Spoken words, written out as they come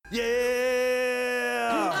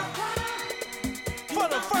Yeah! For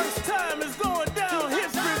the first time, it's going down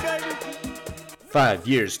history, baby. 5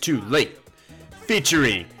 years too late.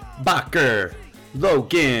 Featuring Bacher,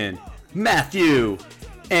 Logan, Matthew,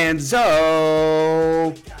 and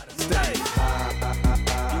Zoe. Stay.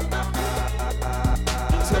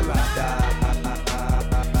 Till I die.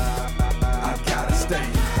 I gotta stay.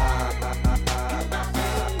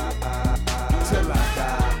 Till I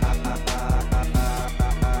die.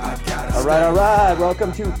 All right.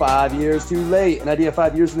 Welcome to 5 years too late. An idea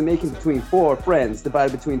 5 years in the making between four friends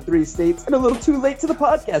divided between three states and a little too late to the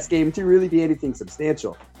podcast game to really be anything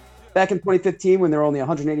substantial. Back in 2015, when there were only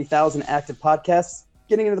 180,000 active podcasts,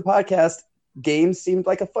 getting into the podcast game seemed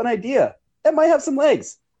like a fun idea that might have some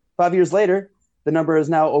legs. 5 years later, the number is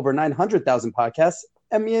now over 900,000 podcasts,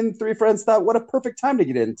 and me and three friends thought, what a perfect time to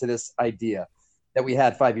get into this idea that we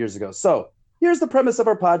had 5 years ago. So here's the premise of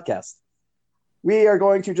our podcast. We are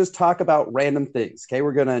going to just talk about random things, okay?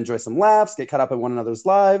 We're going to enjoy some laughs, get caught up in one another's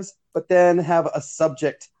lives, but then have a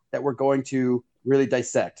subject that we're going to really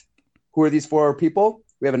dissect. Who are these four people?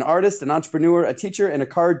 We have an artist, an entrepreneur, a teacher, and a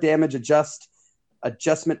car damage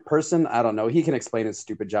adjustment person. I don't know. He can explain his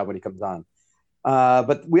stupid job when he comes on.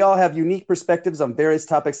 But we all have unique perspectives on various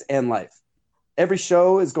topics and life. Every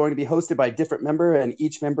show is going to be hosted by a different member, and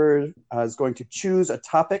each member is going to choose a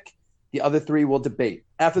topic. The other three will debate.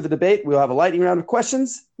 After the debate, we'll have a lightning round of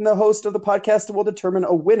questions, and the host of the podcast will determine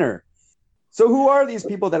a winner. So who are these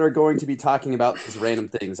people that are going to be talking about these random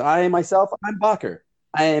things? I'm Bacher.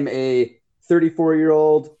 I am a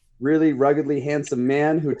 34-year-old, really ruggedly handsome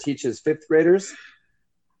man who teaches fifth graders.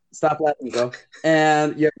 Stop laughing, bro.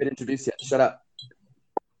 And you haven't been introduced yet. Shut up.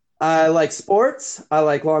 I like sports. I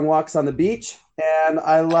like long walks on the beach. And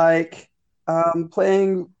I like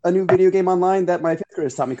playing a new video game online that my fifth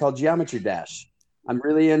graders taught me called Geometry Dash. I'm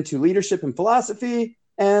really into leadership and philosophy,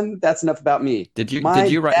 and that's enough about me. Did you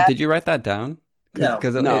write that down? No,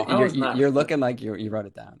 because you're looking like you wrote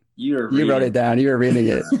it down. You wrote it down. You were reading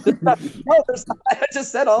it. No, I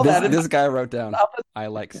just said all that. This guy wrote down, I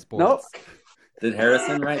like sports. Nope. Did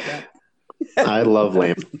Harrison write that? I love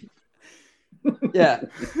lamp. Yeah.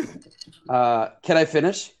 Can I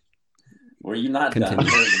finish? Were you not Continue. done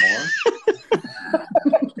anymore?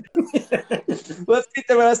 Let's meet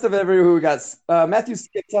the rest of everyone who got. Matthew,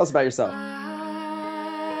 tell us about yourself.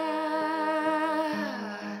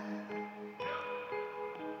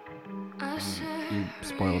 You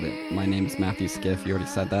spoiled it. My name is Matthew Skiff. You already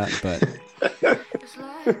said that, but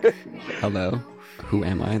hello. Who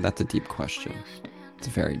am I? That's a deep question. It's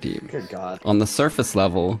very deep. Good God. On the surface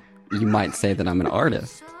level, you might say that I'm an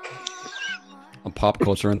artist, a pop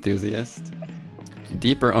culture enthusiast.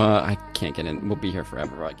 Deeper, I can't get in. We'll be here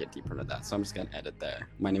forever. I get deeper into that, so I'm just gonna edit there.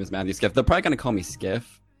 My name is Matthew Skiff. They're probably gonna call me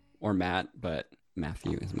Skiff or Matt, but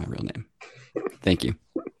Matthew is my real name. Thank you.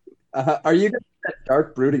 Are you gonna have that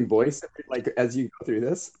dark, brooding voice like as you go through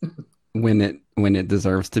this? When it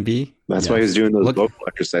deserves to be. That's why he was doing those vocal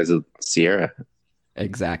exercises with Sierra.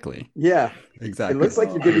 Exactly. Yeah. Exactly. It looks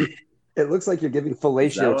like you're giving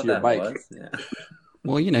fellatio to your mic. Yeah.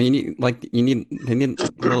 Well, you need a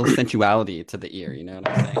little sensuality to the ear, you know what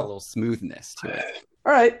I'm saying? A little smoothness to it.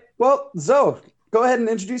 All right. Well, Zoe, go ahead and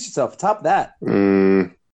introduce yourself. Top that.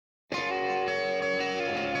 I'm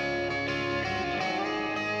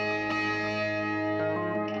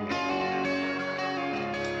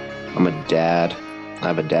a dad. I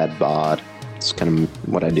have a dad bod. It's kind of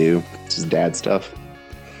what I do. This is dad stuff.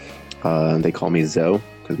 They call me Zoe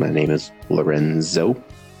because my name is Lorenzo.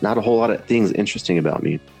 Not a whole lot of things interesting about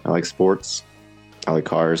me. I like sports. I like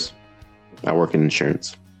cars. I work in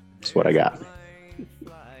insurance. That's what I got.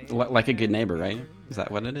 Like a good neighbor, right? Is that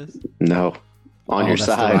what it is? No. On your that's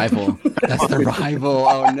side. The rival. That's the rival.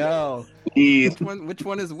 Oh, no. Which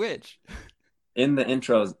one is which? In the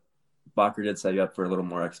intros, Bacher did set you up for a little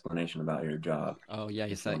more explanation about your job. Oh, yeah,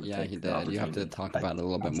 he said. Yeah, he did. You have to talk about it a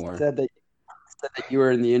little bit more. Said that you were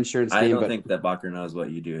in the insurance I game. don't think that Bacher knows what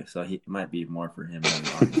you do, so it might be more for him than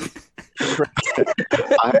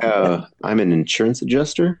I'm an insurance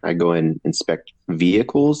adjuster. I go and inspect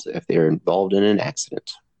vehicles if they're involved in an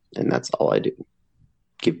accident, and that's all I do.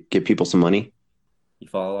 Give people some money. You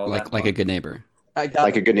follow all that? Like a good neighbor.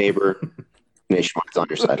 Like a good neighbor. Nationwide's on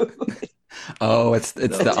your side. Oh, it's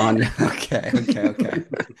the on. Okay.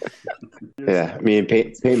 Yeah, I mean,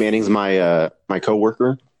 Peyton Manning's my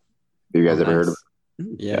coworker. Have you guys ever heard of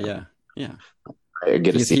him? Yeah. I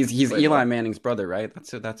get He's Eli Manning's brother, right?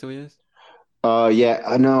 That's who he is. Yeah,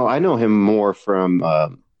 I know him more from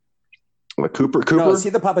Cooper. No, is he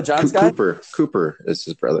the Papa John's guy? Cooper is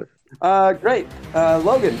his brother. Great.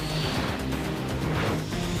 Logan.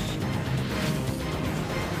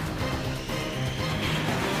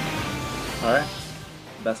 All right,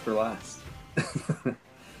 best for last.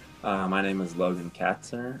 My name is Logan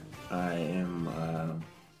Katzer. I am,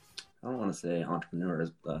 I don't want to say entrepreneur,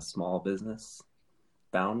 a small business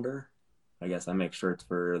founder. I guess I make shirts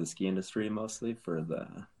for the ski industry mostly, for the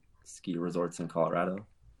ski resorts in Colorado.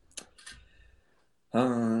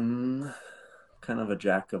 Kind of a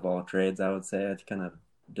jack of all trades, I would say. I kind of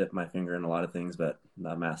dip my finger in a lot of things, but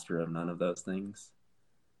not master of none of those things.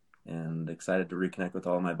 And excited to reconnect with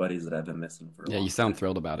all my buddies that I've been missing for a Yeah, long you sound time.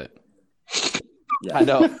 thrilled about it. Yeah. I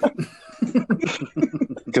know.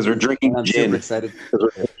 Because we're drinking I'm super gin. excited.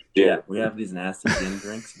 Yeah, we have these nasty gin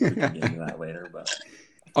drinks. We can get into that later, but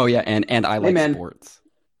Oh yeah, and I like man. sports.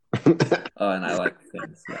 and I like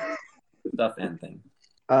things, yeah. Stuff and things.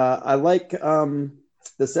 I like the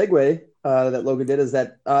segue that Logan did is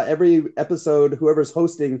that every episode, whoever's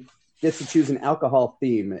hosting gets to choose an alcohol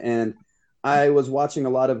theme. And I was watching a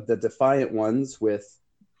lot of the Defiant ones with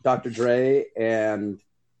Dr. Dre and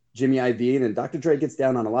Jimmy Iovine, and Dr. Dre gets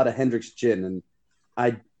down on a lot of Hendrix gin. And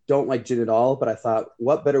I don't like gin at all, but I thought,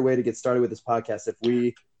 what better way to get started with this podcast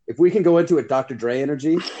if we can go into it Dr. Dre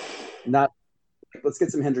energy, let's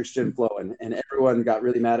get some Hendrix gin flowing. And everyone got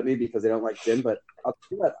really mad at me because they don't like gin, but I'll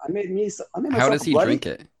tell you what, I made myself How does he bloody drink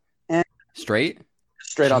it? and- Straight?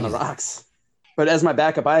 straight on the Jesus. rocks. But as my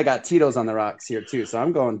backup, I got Tito's on the rocks here too, so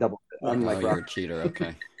I'm going double. I'm Oh, like, you're a cheater.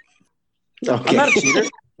 Okay. I'm not a cheater.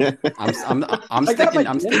 I'm I got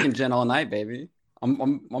my sticking gin. gin all night, baby. I'm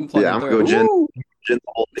plugging Yeah, I'm through. going gin. Ooh. Gin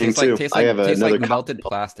the whole thing Tastes too. like tastes I like, have tastes another like melted cocktail.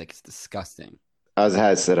 plastic. It's disgusting. As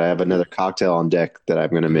I said, I have another cocktail on deck that I'm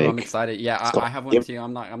going to I'm make. excited. Yeah, It's called I have one Gimp. too.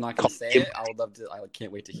 I'm not gonna say Gimp. it. I would love to. I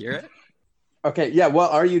can't wait to hear it. Okay, yeah.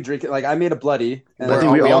 What are you drinking? Like, I made a bloody. And I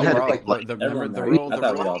think we all had we're like the remember the Everyone- rule. I The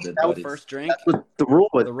thought we rule. all did The bloodies. first drink. The rule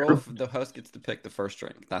was The rule. The host gets to pick the first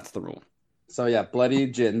drink. That's the rule. So yeah, bloody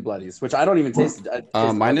gin bloodies, which I don't even taste. I taste Mine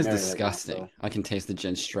is Bloody Mary right now, disgusting. so. I can taste the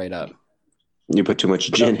gin straight up. you put too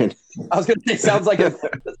much gin in. I was gonna say, sounds like a.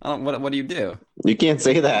 I don't, what do you do? You can't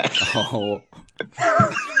say that. Oh,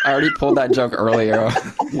 I already pulled that joke earlier.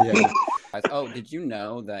 Yeah. Oh, did you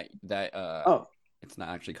know that Oh. it's not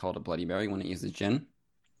actually called a Bloody Mary when it uses gin?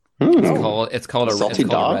 Hmm. It's called a Salty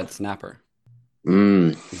dog? red snapper.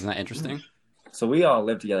 Mm. Isn't that interesting? So we all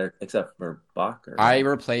live together except for Bach. I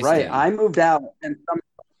replaced Right, him. I moved out,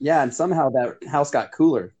 and somehow that house got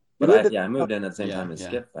cooler. But We lived I moved in at the same Yeah, time as yeah.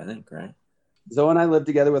 Skip, I think, right? Zoe and I lived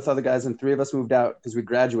together with other guys, and three of us moved out because we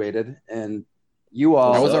graduated. And you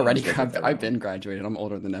all, I was So- already. I've been graduated. I'm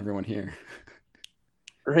older than everyone here.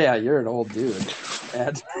 yeah, you're an old dude,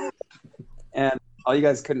 and all you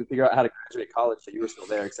guys couldn't figure out how to graduate college, so you were still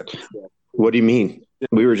there, except for Skip. What do you mean?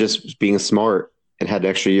 We were just being smart and had an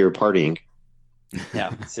extra year partying.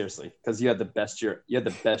 Yeah, seriously, because you had the best year. You had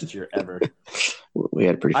the best year ever. We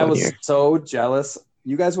had a pretty I fun was year. so jealous.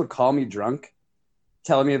 You guys would call me drunk,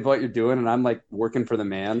 telling me what you're doing, and I'm like working for the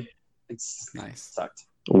man. It's Nice. sucked.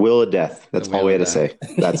 Will of death. That's The all will we had of to say.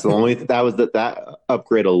 That's the only. That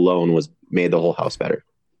upgrade alone made the whole house better.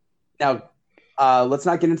 Now, let's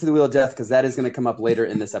not get into the Wheel of Death because that is going to come up later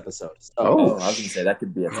in this episode. So, Oh. I was going to say that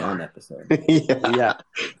could be a fun episode. Yeah. yeah,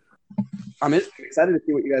 I'm excited to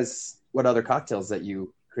see what other cocktails that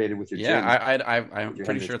you created with your Yeah, gin. I'm Your pretty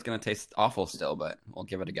Hendrix. sure it's gonna taste awful still, but we'll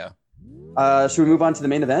give it a go. Should we move on to the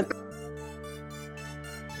main event?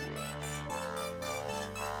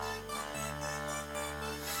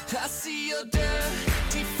 I see your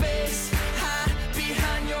dirty face hide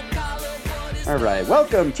behind your collar. What is All right,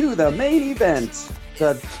 welcome to the main event.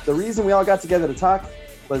 The reason we all got together to talk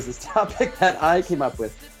was this topic that I came up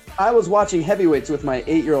with. I was watching Heavyweights with my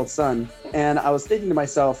 8-year-old son, and I was thinking to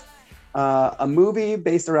myself, a movie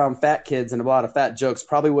based around fat kids and a lot of fat jokes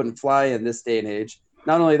probably wouldn't fly in this day and age.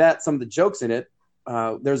 Not only that, some of the jokes in it,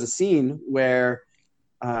 there's a scene where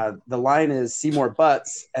the line is "see more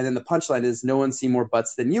butts," and then the punchline is "no one see more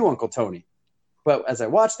butts than you, Uncle Tony." But as I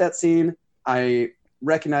watched that scene, I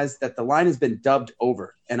recognized that the line has been dubbed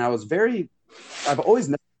over, and I've always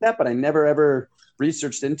known that, but I never ever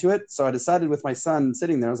researched into it. So I decided with my son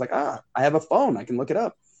sitting there, I was like, I have a phone, I can look it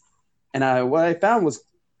up. And what I found was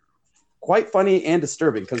quite funny and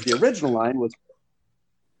disturbing because the original line was,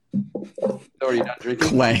 "So are you done drinking?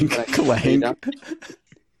 Clank, Are you clank. done?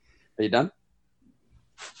 Are you done?"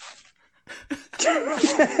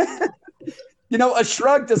 You know, a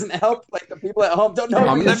shrug doesn't help. Like the people at home don't know.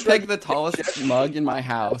 I'm when gonna a shrug- pick the tallest mug in my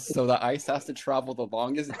house, so the ice has to travel the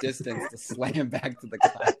longest distance to slam back to the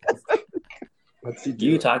glass. What's he You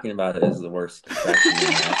doing? talking about it is the worst distraction in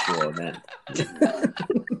the actual event.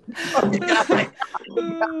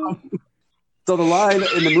 So the line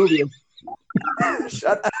in the movie is,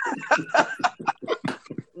 "Shut up."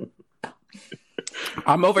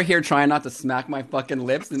 I'm over here trying not to smack my fucking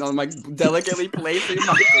lips, and I'm like delicately placing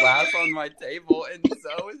my glass on my table, and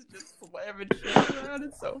Zoe is just slamming shit around.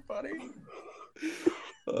 It's so funny.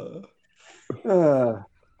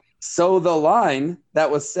 So the line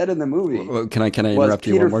that was said in the movie, Well, can I interrupt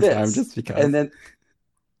you Peter one more Fitz, time, just because? and then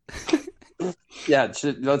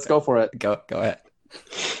let's go for it. Go ahead.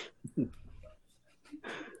 You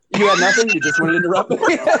had nothing. You just wanted to interrupt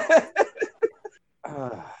me.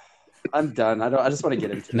 I'm done. I just want to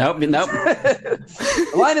get into it. Nope. The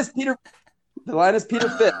line is Peter Fitz. The line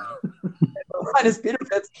is Peter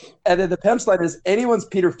Fitz, and then the punchline is anyone's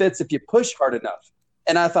Peter Fitz if you push hard enough.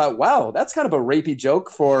 And I thought, wow, that's kind of a rapey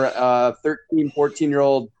joke for a 13,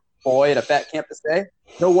 14-year-old boy at a fat camp to say.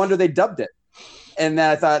 No wonder they dubbed it. And then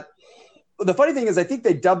I thought, the funny thing is, I think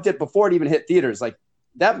they dubbed it before it even hit theaters. Like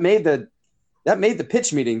that made the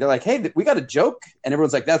pitch meeting. They're like, hey, we got a joke, and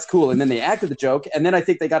everyone's like, that's cool. And then they acted the joke, and then I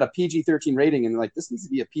think they got a PG-13 rating, and they're like, this needs to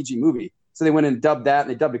be a PG movie. So they went and dubbed that, and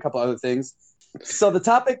they dubbed a couple other things. So the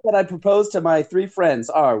topic that I proposed to my three friends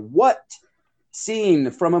are what scene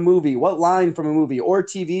from a movie, what line from a movie or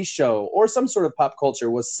TV show or some sort of pop culture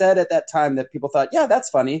was said at that time that people thought, yeah, that's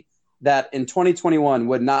funny, that in 2021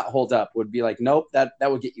 would not hold up, would be like, nope, that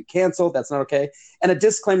would get you canceled. That's not okay. And a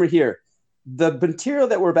disclaimer here, the material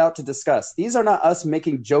that we're about to discuss, these are not us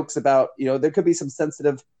making jokes about, there could be some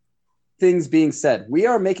sensitive things being said. We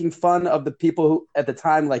are making fun of the people who at the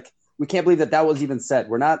time, like, we can't believe that was even said.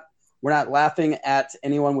 We're not laughing at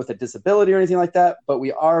anyone with a disability or anything like that, but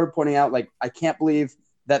we are pointing out, like, I can't believe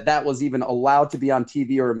that was even allowed to be on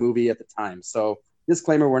TV or a movie at the time. So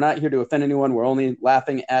disclaimer, we're not here to offend anyone. We're only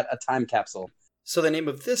laughing at a time capsule. So the name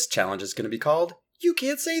of this challenge is going to be called You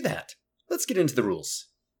Can't Say That. Let's get into the rules.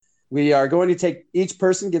 We are going to take, each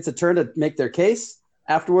person gets a turn to make their case.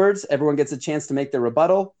 Afterwards, everyone gets a chance to make their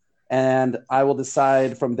rebuttal, and I will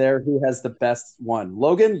decide from there who has the best one.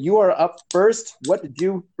 Logan, you are up first. What did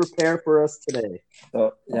you prepare for us today?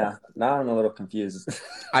 So yeah, now I'm a little confused.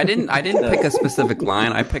 I didn't pick a specific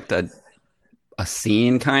line. I picked a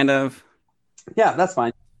scene, kind of. Yeah, that's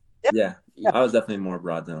fine. Yeah, I was definitely more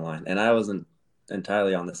broad than a line, and I wasn't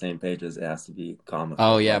entirely on the same page as it has to be comical.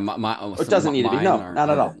 Oh yeah, it doesn't need to be. No, not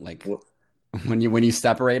at all. Like when you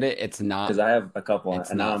separate it, it's not, because I have a couple. It's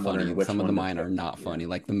and now not I'm funny. wondering which Some of the one mine are not funny.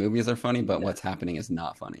 Like the movies are funny, but what's happening is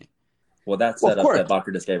not funny. Well, that Well, of setup course. that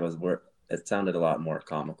Bakker just gave us, it sounded a lot more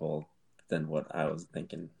comical than what I was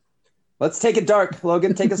thinking. Let's take it dark.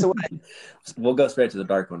 Logan, take us away. We'll go straight to the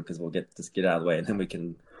dark one because we'll get out of the way, and then we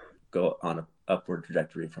can go on an upward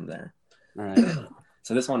trajectory from there. All right.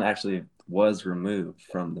 So this one actually was removed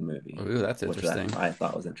from the movie. Ooh, that's which interesting. I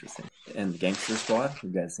thought was interesting. And Gangster Squad, you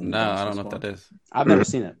guys seen? No, Gangster I don't know Squad? what that is. I've never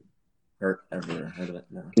seen it. Or ever heard of it?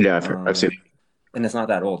 No. Yeah, I've seen it. And it's not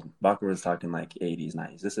that old. Bakker was talking like 80s,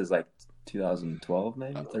 90s. This is like 2012,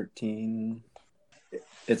 maybe 13.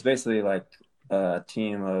 It's basically like a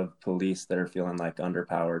team of police that are feeling like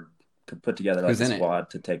underpowered, could put together like Who's a in it? squad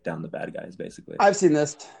to take down the bad guys, basically. I've seen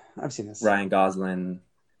this. Ryan Gosling,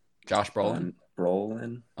 Josh Brolin.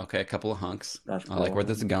 Brolin. Okay, a couple of hunks. Josh I like where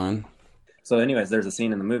this is going. So, anyways, there's a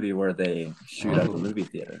scene in the movie where they shoot up the movie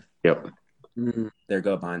theater. Yep. They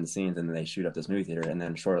go behind the scenes and then they shoot up this movie theater. And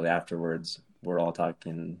then shortly afterwards, we're all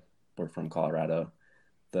talking. We're from Colorado.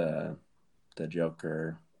 The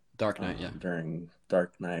Joker. Dark Knight, yeah. During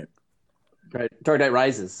Dark Knight Right. Dark Knight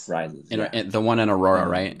Rises. Rises. The one in Aurora,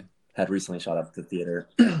 right? Had recently shot up the theater.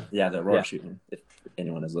 Yeah, the Aurora shooting. If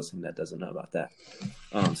anyone is listening that doesn't know about that.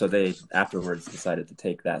 So they afterwards decided to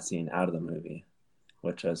take that scene out of the movie,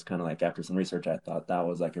 which was kind of like, after some research, I thought that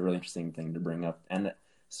was like a really interesting thing to bring up. And it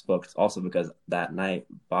spoke also because that night,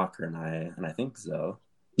 Bakker and I think Zoe.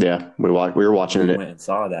 Yeah, we were watching We it. went and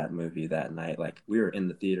saw that movie that night. Like, we were in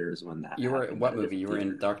the theaters when that You were happened. what movie? You were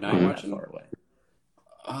in Dark Knight Not that watching? far away.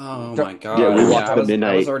 Oh my god! Yeah, we watched I the was,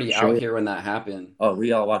 midnight I was already show. out here when that happened. Oh,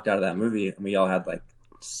 we all walked out of that movie and we all had like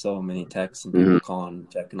so many texts and people calling,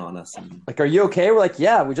 checking on us. And Like, are you okay? We're like,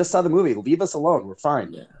 yeah, we just saw the movie. Leave us alone. We're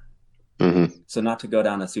fine. yeah. Mm-hmm. So not to go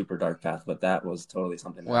down a super dark path, but that was totally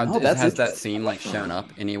something. Well, Oh, that's has that interesting. scene like shown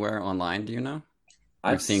up anywhere online? Do you know?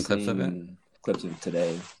 I've seen clips of it? Clips of it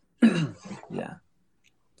today. Yeah.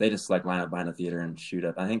 They just like line up behind the theater and shoot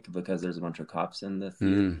up. I think because there's a bunch of cops in the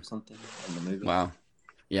theater or something in the movie. Wow.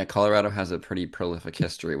 Yeah, Colorado has a pretty prolific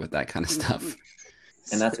history with that kind of stuff.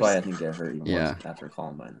 And that's why I think they hurt even Yeah. more after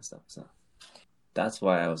Columbine and stuff. So that's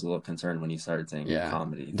why I was a little concerned when you started saying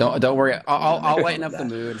comedy. Don't worry. I'll lighten up the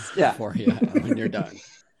mood Yeah. for you when you're done.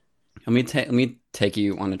 Let me take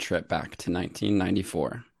you on a trip back to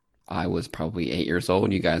 1994. I was probably 8 years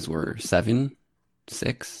old. You guys were 7,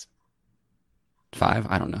 6, 5.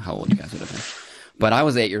 I don't know how old you guys would have been, but I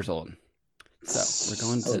was 8 years old. So we're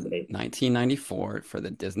going to Okay. 1994 for the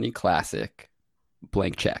Disney classic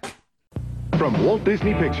Blank Check. From Walt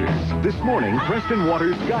Disney Pictures, this morning, Preston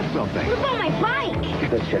Waters got something What's on my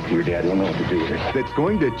bike? let's check your dad. We'll know what to do with it. That's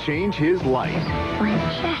going to change his life. Blank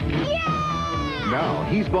check. Now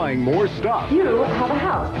he's buying more stuff, You have a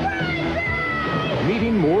house.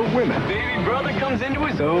 meeting more women, Baby brother comes into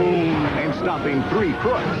his own. and stopping 3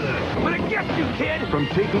 crooks I'm gonna get you, kid. from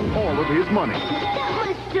taking all of his money. That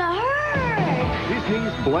must hurt.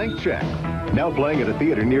 Disney's Blank Check. Now playing at a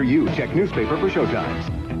theater near you. Check newspaper for showtimes.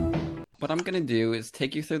 What I'm going to do is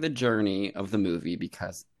take you through the journey of the movie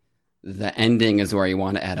because the ending is where you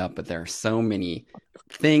want to add up, but there are so many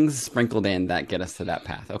things sprinkled in that get us to that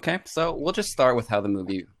path. Okay, so we'll just start with how the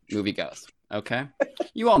movie goes. Okay,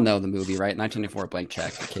 you all know the movie, right? 1994 Blank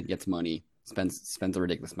Check. The kid gets money, spends a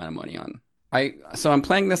ridiculous amount of money on. So I'm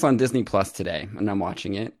playing this on Disney Plus today, and I'm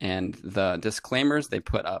watching it, and the disclaimers they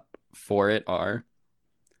put up for it are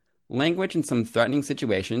language in some threatening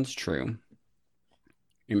situations, true.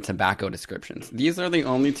 And tobacco descriptions. These are the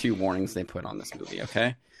only 2 warnings they put on this movie,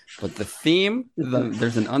 okay? But the theme,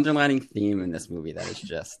 there's an underlining theme in this movie that is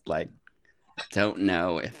just like, don't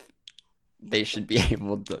know if they should be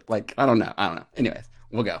able to, like, I don't know. Anyways,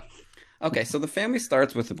 we'll go. Okay, so the family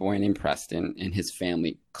starts with a boy named Preston, and his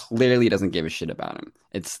family clearly doesn't give a shit about him.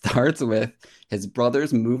 It starts with his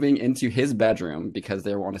brothers moving into his bedroom because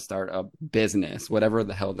they want to start a business, whatever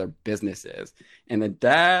the hell their business is. And the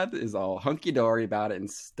dad is all hunky-dory about it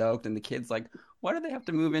and stoked, and the kid's like, why do they have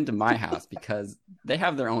to move into my house? Because they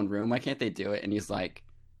have their own room. Why can't they do it? And he's like,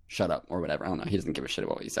 shut up, or whatever. I don't know. He doesn't give a shit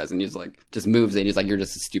about what he says. And he's like, just moves in. He's like, you're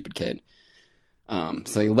just a stupid kid.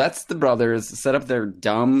 So he lets the brothers set up their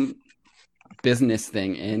dumb business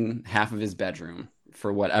thing in half of his bedroom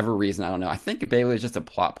for whatever reason. I don't know. I think it was just a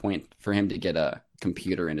plot point for him to get a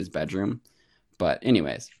computer in his bedroom. But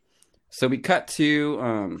anyways, so we cut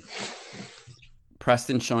to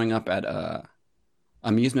Preston showing up at a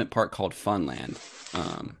amusement park called Funland.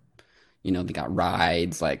 They got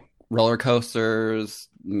rides like roller coasters,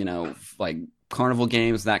 like carnival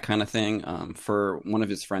games, that kind of thing. For one of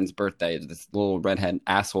his friend's birthday, this little redhead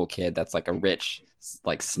asshole kid that's like a rich,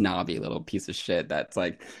 like snobby little piece of shit that's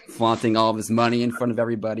like flaunting all of his money in front of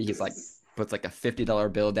everybody. He's like puts like a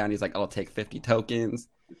 $50 bill down. He's like, I'll take 50 tokens.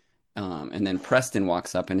 And then Preston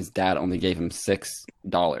walks up and his dad only gave him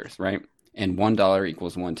 $6, right? And $1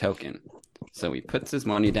 equals 1 token. So he puts his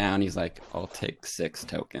money down. He's like, I'll take 6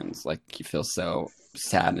 tokens. Like he feels so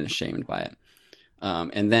sad and ashamed by it.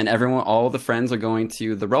 And then all the friends are going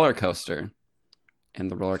to the roller coaster, and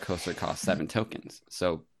the roller coaster costs 7 tokens.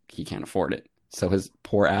 So he can't afford it. So his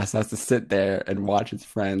poor ass has to sit there and watch his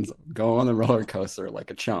friends go on the roller coaster like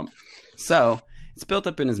a chump. So it's built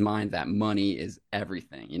up in his mind that money is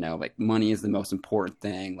everything, like money is the most important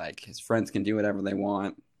thing. Like his friends can do whatever they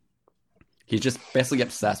want. He's just basically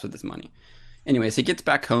obsessed with his money. Anyways, he gets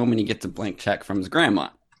back home and he gets a blank check from his grandma.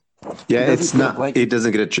 Yeah, He it's doesn't get a not. blank- He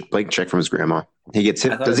doesn't get a blank check from his grandma. He gets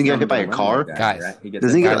hit. I thought Doesn't it get was hit by a from the car. guy, Guys, right? He gets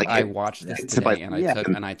doesn't he hit get by- like I hit- watched this it's about- today,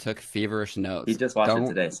 and I took feverish notes. He just watched it Don't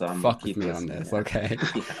today, so I'm fuck keep with me on listening. this, okay?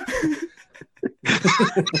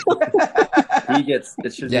 He gets.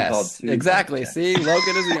 It should be called Yes, 2 exactly. blank checks. See,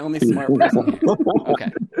 Logan is the only smart person here.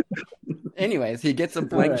 Okay. Anyways, he gets a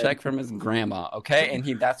blank Alright. check from his grandma, okay?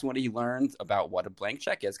 And that's what he learns about what a blank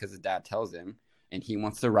check is because his dad tells him, and he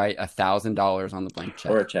wants to write $1,000 on the blank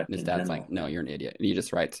check. Or a check And his in dad's general. like, no, you're an idiot. And he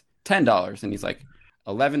just writes $10, and he's like,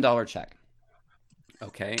 $11 check.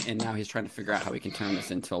 Okay, and now he's trying to figure out how he can turn this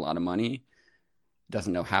into a lot of money.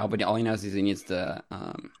 Doesn't know how, but all he knows is he needs to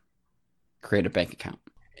create a bank account.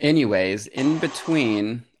 Anyways, in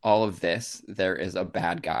between all of this, there is a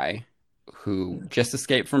bad guy who just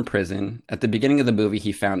escaped from prison. At the beginning of the movie,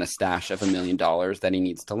 he found a stash of $1 million that he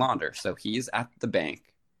needs to launder. So he's at the bank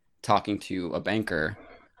talking to a banker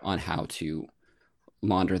on how to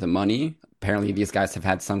launder the money. Apparently, these guys have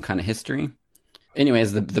had some kind of history.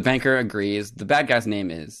 Anyways, the banker agrees. The bad guy's name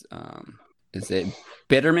is it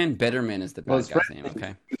Bitterman? Bitterman is the Well, bad it's guy's name,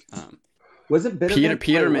 okay? Wasn't Bitterman?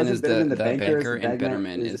 Peterman wasn't is the Bitterman banker, is the and bad guy?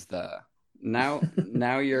 Bitterman is the... Now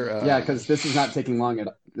you're... Yeah, because this is not taking long at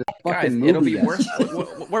all. This Guys, fucking it'll movie be is- worse.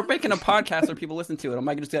 We're making a podcast where people listen to it. I'm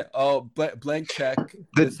not going to say, oh, blank check,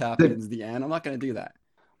 this happens, the end. I'm not going to do that.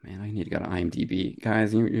 Man, I need to go to IMDb.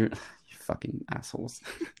 Guys, you're you fucking assholes.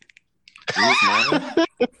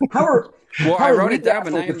 How are Well, How I are wrote we it down,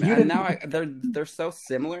 but assholes if you didn't- now they're so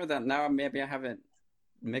similar that now maybe I have it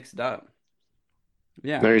mixed up. Now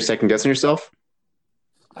Yeah. you're second guessing yourself.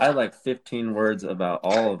 I had like 15 words about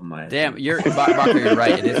all of my. Damn, Bacher, you're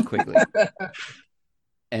right. It is Quigley.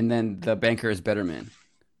 And then the banker is Betterman.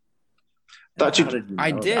 Thought you- How did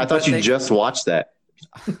I know did. that? I thought but you they- just watched that.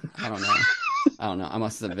 I don't know. I don't know. I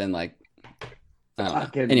must have been like, I don't know.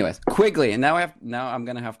 Fucking- Anyways, Quigley, and now I'm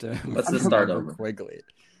gonna have to. Let's just start remember over. Quigley.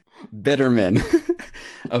 Bitterman.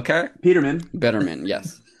 Okay. Peterman. Bitterman.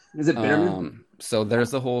 Yes. Is it Bitterman? So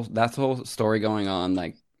that's the whole story going on.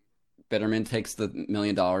 Like, Bitterman takes the $1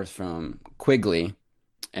 million from Quigley,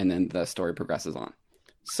 and then the story progresses on.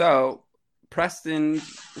 So Preston,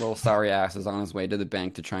 little sorry ass, is on his way to the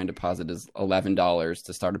bank to try and deposit his $11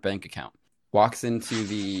 to start a bank account. Walks into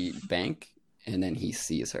the bank, and then he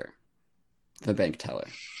sees her, the bank teller.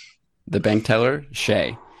 The bank teller,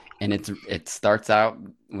 Shay. And it starts out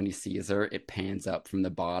when he sees her, it pans up from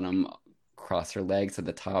the bottom across her legs to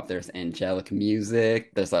the top. There's angelic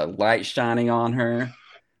music. There's a light shining on her.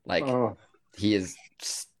 Like, he is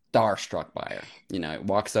starstruck by her. You know,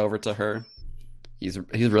 walks over to her. He's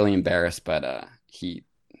really embarrassed, but he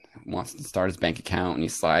wants to start his bank account, and he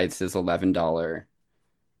slides his $11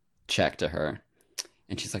 check to her.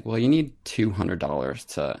 And she's like, well, you need $200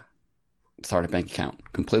 to start a bank account.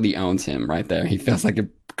 Completely owns him right there. He feels like a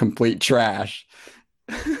complete trash.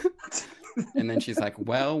 And then she's like,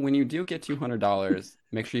 well, when you do get $200,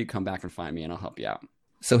 make sure you come back and find me and I'll help you out.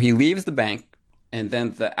 So he leaves the bank, and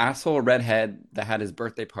then the asshole redhead that had his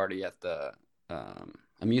birthday party at the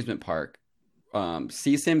amusement park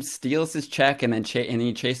sees him, steals his check, and then and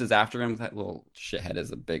he chases after him. That little shithead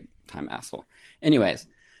is a big time asshole. Anyways,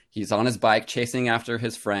 he's on his bike chasing after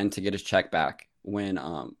his friend to get his check back, when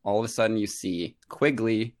all of a sudden you see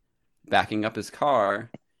Quigley backing up his car,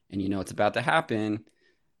 and you know it's about to happen.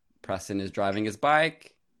 Preston is driving his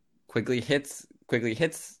bike. Quigley hits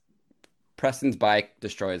Preston's bike,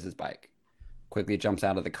 destroys his bike. Quigley jumps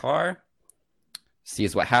out of the car,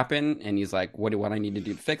 sees what happened, and he's like, what I need to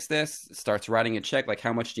do to fix this? Starts writing a check, like,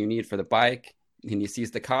 how much do you need for the bike? And he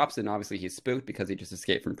sees the cops, and obviously he's spooked because he just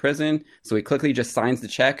escaped from prison. So he quickly just signs the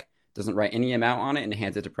check, doesn't write any amount on it, and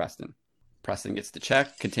hands it to Preston. Preston gets the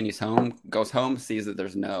check, continues home, goes home, sees that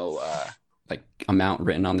there's no amount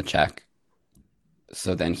written on the check.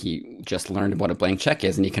 So then he just learned what a blank check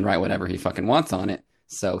is, and he can write whatever he fucking wants on it.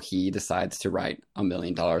 So he decides to write $1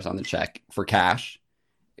 million on the check for cash,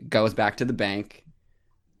 goes back to the bank,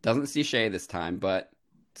 doesn't see Shay this time, but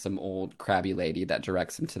some old crabby lady that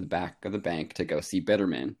directs him to the back of the bank to go see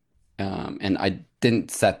Bitterman. And I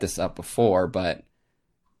didn't set this up before, but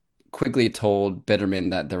Quigley told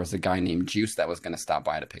Bitterman that there was a guy named Juice that was going to stop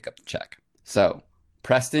by to pick up the check. So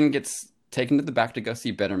Preston gets taken to the back to go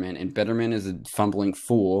see Bitterman, and Bitterman is a fumbling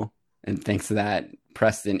fool and thinks that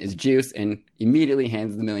Preston is Juice, and immediately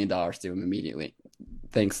hands the $1 million to him immediately.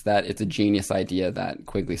 Thinks that it's a genius idea that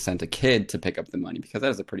Quigley sent a kid to pick up the money, because that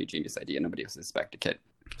is a pretty genius idea. Nobody would suspect a kid.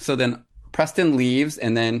 So then Preston leaves,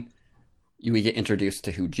 and then we get introduced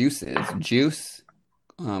to who Juice is. Juice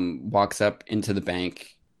walks up into the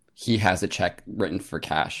bank. He has a check written for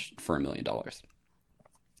cash for $1 million.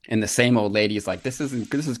 And the same old lady is like, this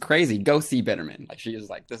is crazy. Go see Bitterman. Like, she is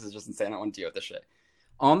like, this is just insane. I don't want to deal with this shit.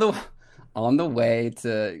 On the way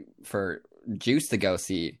for Juice to go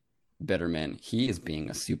see Bitterman, he is being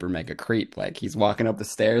a super mega creep. Like, he's walking up the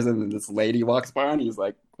stairs, and then this lady walks by, and he's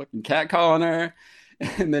like fucking catcalling her.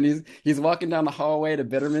 And then he's walking down the hallway to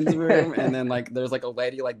Bitterman's room, and then like there's like a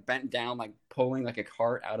lady like bent down, like pulling like a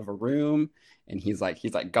cart out of a room, and he's like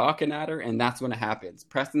gawking at her, and that's when it happens.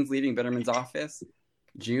 Preston's leaving Bitterman's office.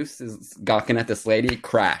 Juice is gawking at this lady.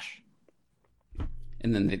 Crash.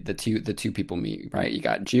 And then the two people meet, right? You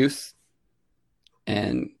got Juice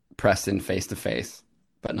and Preston face to face,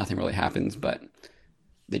 but nothing really happens. But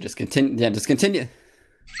they just continue. Yeah, just continue.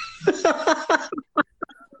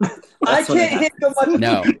 I can't handle much.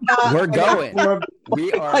 No, we're going.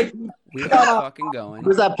 We are fucking going.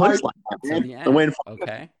 Where's that punchline? To the end. I'm waiting for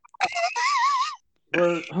Okay.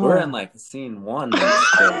 We're in like scene one. Like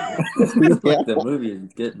the movie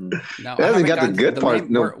is getting. No, It hasn't got the gotten good to part,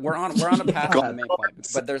 Main, no. We're on a path to the main point,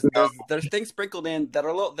 but there's things sprinkled in that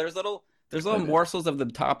are there's little morsels of the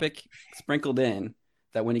topic sprinkled in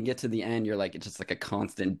that when you get to the end, you're like, it's just like a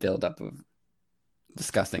constant buildup of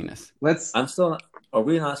disgustingness. Are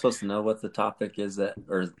we not supposed to know what the topic is?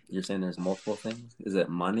 Or you're saying there's multiple things? Is it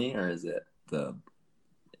money, or is it the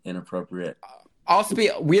inappropriate?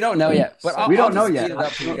 We don't know yet, but We don't I'll know just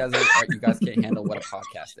yet. speed it up so you guys can't handle what a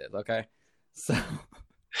podcast is, okay? So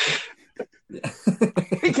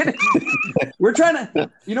We're trying to.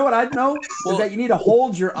 You know what I know Well, is that you need to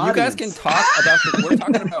hold your you audience. guys can talk about. We're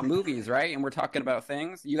talking about movies, right? And we're talking about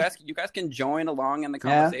things. You guys can join along in the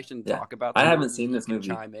conversation. Yeah. Talk about. I the haven't movie, seen this you can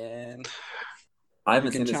movie. Chime in. I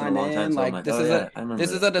haven't You seen can this in a chime long time. in, So I'm like, like, this oh, is yeah, I remember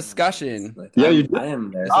this is a discussion. Like, Yeah, I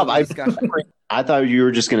am there. Bob, I Discussion. I thought you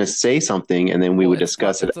were just going to say something and then we would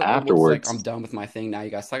discuss it afterwards. I'm done with my thing now, you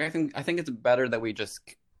guys. Like, I think it's better that we just,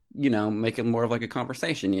 make it more of like a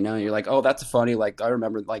conversation. You're like, oh, that's funny. Like, I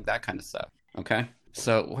remember like that kind of stuff. Okay.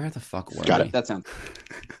 So where the fuck were we? That sounds.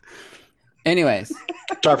 Anyways.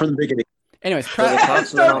 Start from the beginning. Anyways, So the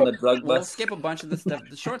cops went on the drug we'll bust. skip a bunch of the stuff.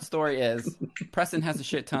 The short story is Preston has a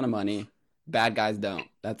shit ton of money. Bad guys don't.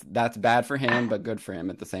 That's bad for him, but good for him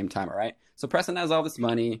at the same time. All right. So Preston has all this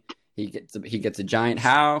money. He gets a giant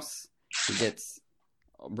house. He gets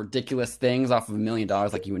ridiculous things off of $1 million,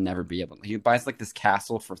 like you would never be able. He buys like this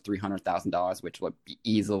castle for $300,000, which would be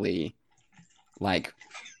easily like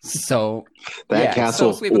so. That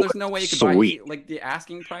castle, so sweet, but there's no way you could sweet. buy. Like the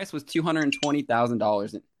asking price was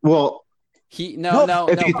 $220,000. Well, No.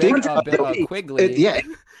 if you think about it, Quigley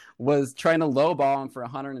was trying to lowball him for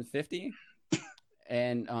 150,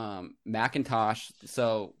 and Macintosh.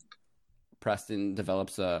 So Preston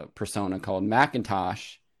develops a persona called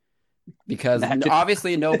Macintosh because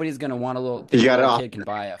obviously nobody's gonna want a little kid can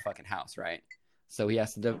buy a fucking house, right? So he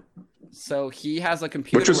has to. So he has a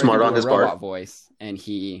computer which was where smart he on do his a robot part. voice, and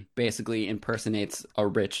he basically impersonates a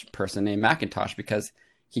rich person named Macintosh because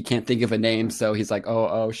he can't think of a name. So he's like,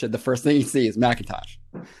 oh shit! The first thing he sees is Macintosh.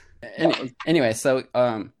 Anyway, so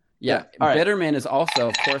yeah, All right. Bitterman is also,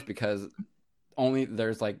 of course, because only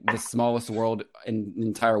there's like the smallest world in the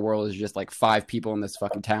entire world is just like 5 people in this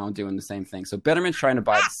fucking town doing the same thing. So Bitterman's trying to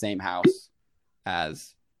buy the same house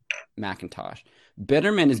as Macintosh.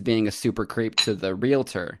 Bitterman is being a super creep to the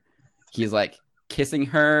realtor. He's like kissing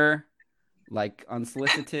her, like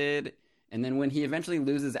unsolicited, and then when he eventually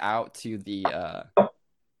loses out to the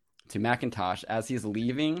to Macintosh, as he's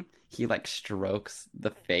leaving, he like strokes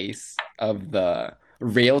the face of the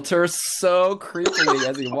realtor so creepily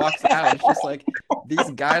as he walks out. It's just like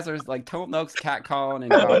these guys are like Tomoke's catcalling and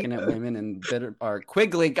gawking at women, and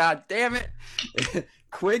Quigley, god damn it,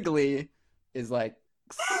 Quigley is like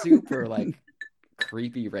super like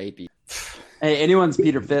creepy rapey. Hey, anyone's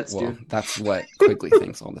Peter Fitz, Well, dude. that's what Quigley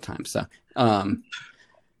thinks all the time.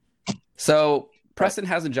 So Preston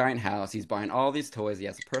has a giant house. He's buying all these toys. He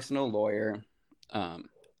has a personal lawyer.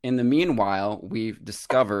 In the meanwhile, we've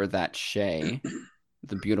discovered that Shay,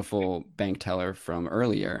 the beautiful bank teller from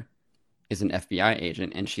earlier, is an FBI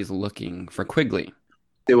agent, and she's looking for Quigley.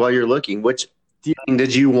 While you're looking, which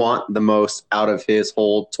did you want the most out of his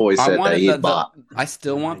whole toy set that he bought? I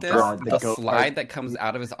still want this. God, The the slide that comes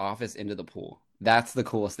out of his office into the pool. That's the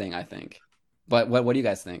coolest thing, I think. But what do you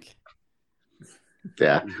guys think?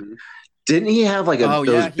 Yeah. Didn't he have like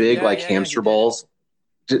those big hamster balls?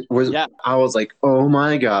 I was like, oh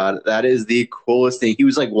my god, that is the coolest thing. He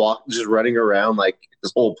was like just running around like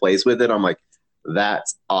this whole place with it. I'm like,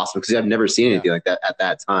 that's awesome, because I've never seen anything like that at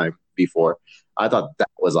that time before. I thought that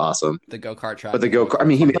was awesome. The go-kart track. But the go-kart, I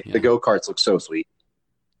mean, he made the go-karts look so sweet.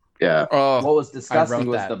 Yeah. Oh, What was disgusting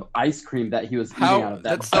was that. the ice cream that he was eating out of that.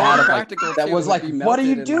 That's so vat of, practical. that too. was It like, would be what are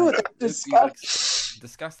you melted doing? and, That's it'd be, like, disgusting.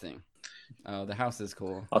 disgusting. Oh, the house is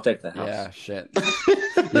cool. I'll take the house. Yeah, shit.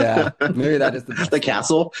 Yeah, maybe that is the best. The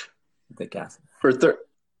castle The castle. for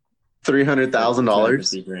 $300,000.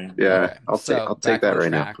 $250,000. Yeah, Okay, I'll so take back that on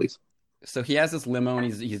right now, track. please. So he has this limo, and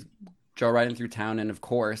he's Joe riding through town, and of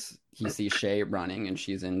course he sees Shay running, and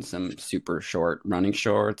she's in some super short running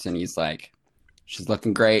shorts, and he's like, she's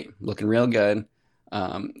looking great, looking real good.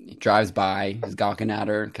 He drives by, he's gawking at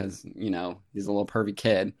her because he's a little pervy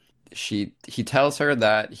kid. He tells her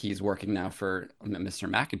that he's working now for Mr.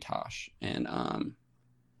 Macintosh, and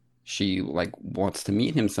she like wants to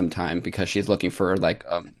meet him sometime because she's looking for like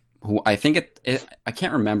who I think I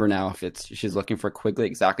can't remember now if she's looking for Quigley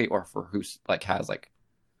exactly, or for who's like has like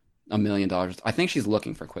 $1 million. I think she's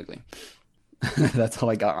looking for Quigley. That's all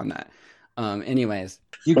I got on that. Anyways,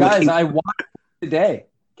 You guys, I watched it today.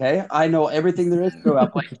 Okay, I know everything there is to know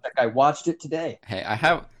about Blank Check. I watched it today. hey, I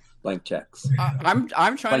have. Blank checks. I'm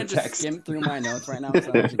trying to Blank just checks. skim through my notes right now,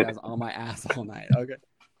 so I want you guys on my ass all night. Okay.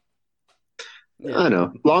 Yeah. I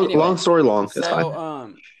know. Anyway, Long story long. It's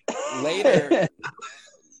fine. So later,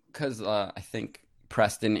 because I think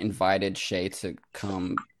Preston invited Shay to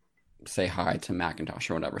come say hi to Macintosh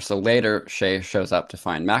or whatever. So later, Shay shows up to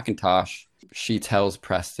find Macintosh. She tells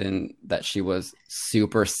Preston that she was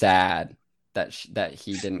super sad that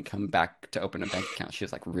he didn't come back to open a bank account. She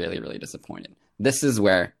was like really, really disappointed. This is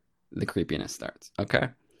where the creepiness starts. Okay.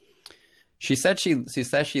 She said she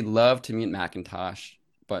says she'd love to meet Macintosh,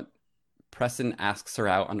 but Preston asks her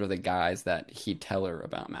out under the guise that he'd tell her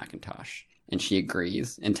about Macintosh, and she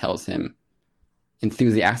agrees and tells him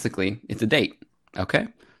enthusiastically it's a date. Okay,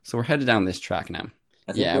 so we're headed down this track now.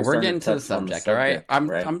 I think Yeah, we're starting getting to the touch on subject. All right, I'm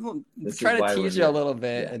right? This is trying to why we're tease you a here. little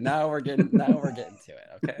bit, Yeah. and now we're getting to it.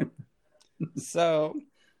 Okay. So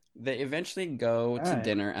they eventually go to Alright.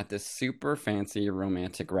 dinner at this super fancy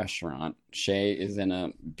romantic restaurant. Shay is in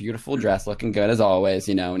a beautiful dress, looking good as always,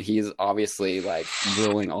 and he's obviously like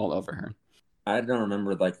drooling all over her. I don't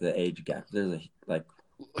remember like the age gap. There's a like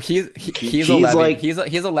He's She's 11. like He's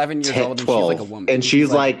 11 years 10, old, and 12, she's like a woman. and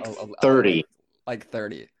she's like 30. Like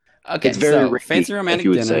 30. Okay, It's very so rapey, fancy like romantic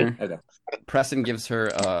you would say. dinner. Okay. Preston gives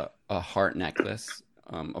her a heart necklace.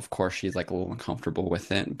 Of course, she's like a little uncomfortable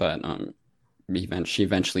with it, but she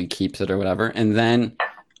eventually keeps it or whatever. And then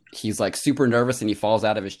he's like super nervous and he falls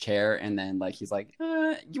out of his chair. And then like he's like,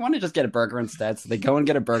 "You want to just get a burger instead?" So they go and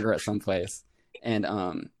get a burger at some place.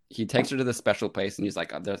 And he takes her to this special place, and he's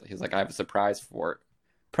like, "I have a surprise for."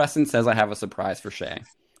 Preston says, "I have a surprise for Shay."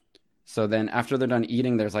 So then after they're done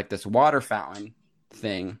eating, there's like this water fountain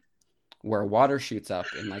thing where water shoots up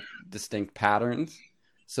in like distinct patterns.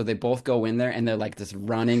 So they both go in there and they're like just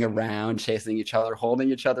running around, chasing each other, holding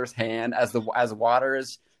each other's hand as water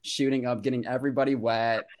is shooting up, getting everybody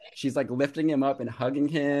wet. She's like lifting him up and hugging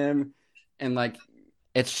him. And like,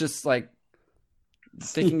 it's just like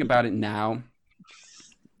thinking about it now,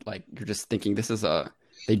 like you're just thinking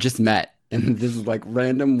they just met. And this like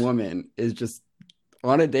random woman is just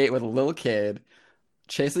on a date with a little kid,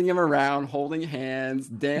 chasing him around, holding hands,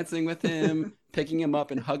 dancing with him, picking him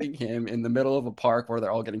up and hugging him in the middle of a park where they're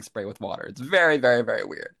all getting sprayed with water. It's very, very, very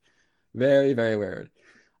weird. Very, very weird.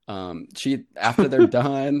 After they're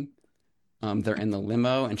done, they're in the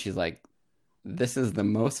limo and she's like, "This is the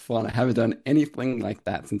most fun. I haven't done anything like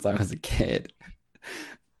that since I was a kid."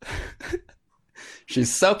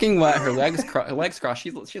 She's soaking wet. Her legs crossed.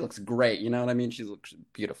 She looks great. You know what I mean? She looks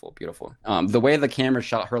beautiful, beautiful. The way the camera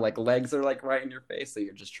shot her, like legs are like right in your face, so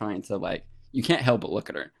you're just trying to like, you can't help but look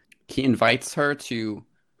at her. He invites her to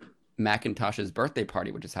Macintosh's birthday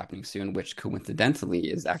party, which is happening soon, which coincidentally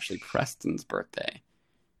is actually Preston's birthday.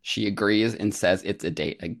 She agrees and says it's a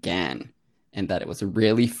date again, and that it was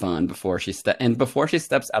really fun. Before she steps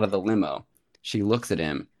out of the limo, she looks at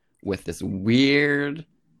him with this weird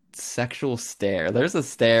sexual stare. There's a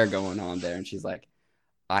stare going on there, and she's like,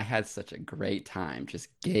 "I had such a great time just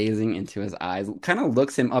gazing into his eyes," kind of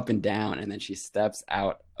looks him up and down, and then she steps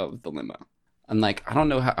out of the limo. I'm like, I don't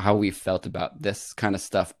know how we felt about this kind of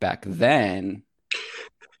stuff back then.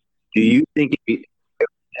 Do you think it would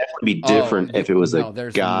definitely be different if it was a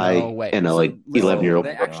guy and a like 11-year-old?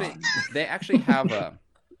 They actually have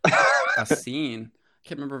a scene. I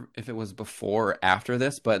can't remember if it was before or after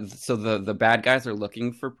this, but so the bad guys are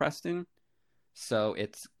looking for Preston. So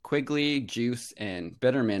it's Quigley, Juice, and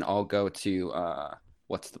Bitterman all go to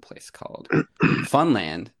what's the place called?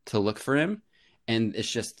 Funland to look for him. And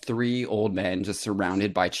it's just three old men just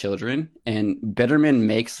surrounded by children. And Bitterman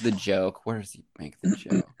makes the joke. Where does he make the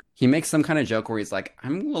joke? He makes some kind of joke where he's like,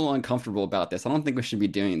 "I'm a little uncomfortable about this. I don't think we should be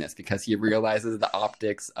doing this," because he realizes the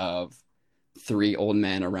optics of three old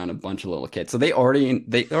men around a bunch of little kids. So they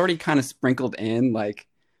already kind of sprinkled in like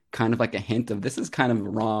kind of like a hint of this is kind of a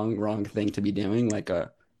wrong thing to be doing, like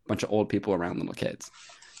a bunch of old people around little kids.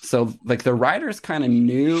 So like the writers kind of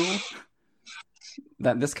knew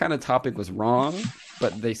that this kind of topic was wrong,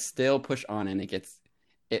 but they still push on, and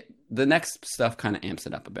the next stuff kind of amps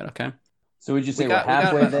it up a bit. Okay. So would you say we got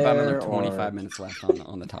halfway about there? another 25 minutes left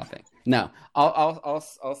on the topic. No, I'll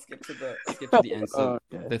skip to the end. So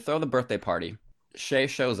Okay. They throw the birthday party. Shay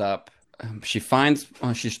shows up. She's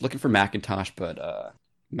looking for Macintosh, but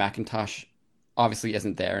Macintosh obviously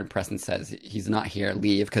isn't there. And Preston says he's not here.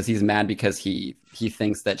 Leave, because he's mad because he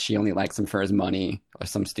thinks that she only likes him for his money or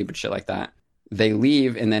some stupid shit like that. They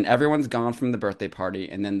leave, and then everyone's gone from the birthday party,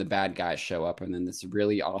 and then the bad guys show up, and then this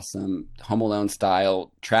really awesome Home Alone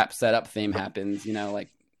style trap setup thing happens. Like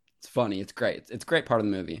it's funny, it's great, it's a great part of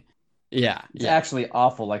the movie. Yeah, It's actually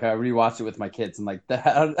awful. Like I rewatched it with my kids, and like,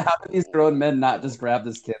 how do these grown men not just grab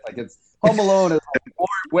this kid? Like it's Home Alone is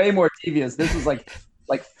like way more devious. This is like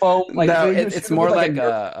foam. Like no, you're it's shooting more with, like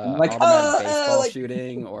a automatic baseball like-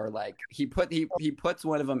 shooting, or like he puts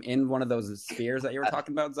one of them in one of those spheres that you were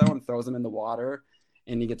talking about, Zoe, and throws him in the water,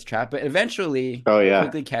 and he gets trapped. But eventually,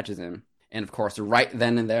 quickly catches him, and of course, right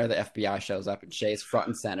then and there, the FBI shows up, and Shay's front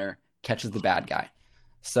and center, catches the bad guy.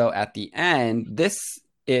 So at the end, this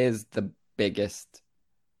is the biggest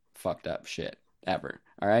fucked up shit ever.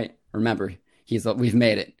 All right, remember, we've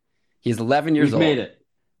made it. He's 11 years old. We've made it.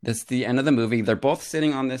 This is the end of the movie. They're both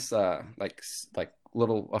sitting on this a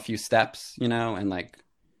few steps, and like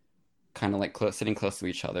kind of like sitting close to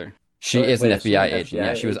each other. She is an FBI agent.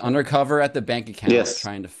 Yeah, she was undercover at the bank account,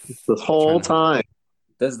 trying to this whole time.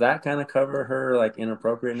 Does that kind of cover her like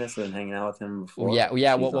inappropriateness and hanging out with him before?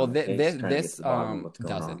 Yeah. Well, this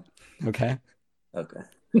doesn't. Okay. Okay.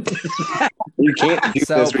 You can't do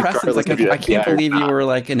So this Preston's regardless like, if you're I can't FBI or believe you not." were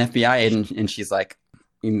like an FBI agent, and she's like,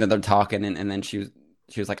 you know, they're talking, and then she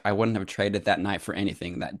was like, I wouldn't have traded that night for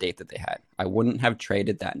anything. That date that they had, I wouldn't have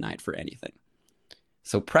traded that night for anything.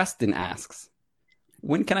 So Preston asks,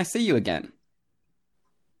 when can I see you again?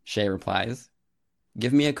 Shay replies,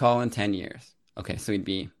 give me a call in 10 years. Okay, so he'd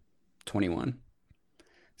be 21.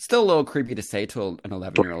 Still a little creepy to say to an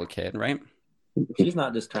 11-year-old kid, right? She's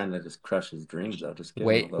not just trying to just crush his dreams, though. Just give him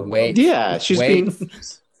Wait, a little wait. Yeah, she's Wait. being.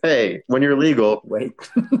 Hey, when you're legal, wait.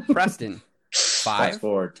 Preston, Fast 5.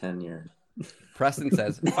 forward 10 years. Preston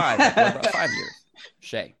says 5. What about 5 years?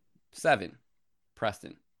 Shay, 7.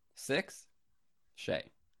 Preston, 6. Shay,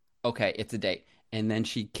 okay, it's a date. And then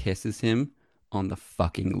she kisses him on the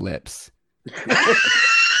fucking lips.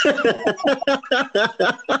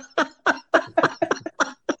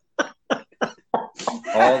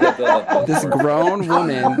 All the build-up This before. grown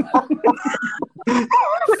woman,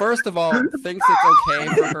 first of all, thinks it's okay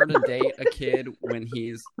for her to date a kid when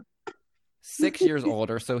he's 6 years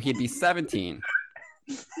older, so he'd be 17.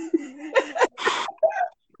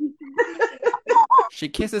 She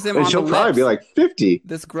kisses him and on the she'll probably lips. be like 50.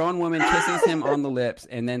 This grown woman kisses him on the lips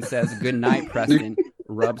and then says, good night, Preston,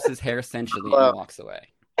 rubs his hair sensually, and walks away.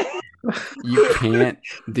 You can't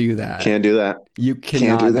do that. Can't do that. You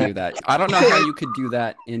cannot do do that. that. I don't know how you could do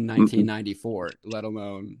that in 1994, let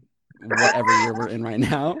alone whatever year we're in right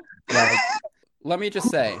now. Like, let me just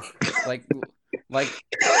say, like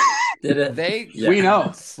Did it? they Yeah. We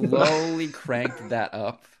know. slowly cranked that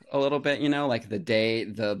up a little bit, you know, like the day,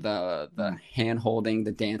 the hand holding,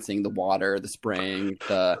 the dancing, the water, the spraying,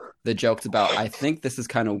 the jokes about, I think this is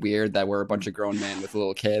kind of weird that we're a bunch of grown men with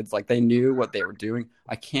little kids. Like, they knew what they were doing.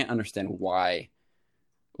 I can't understand why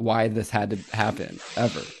this had to happen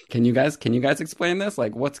ever. Can you guys explain this?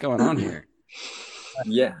 Like, what's going on here?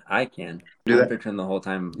 Yeah, I can. Do I'm that. picturing the whole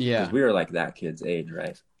time. Yeah. Because we were like that kid's age,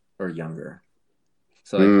 right? Or younger.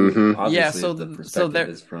 So, like, Mhm. obviously, Yeah, so the so perspective there-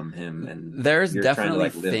 is from him. And There's you're trying to, definitely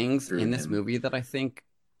like, live things through in this him. movie that I think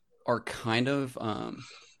are kind of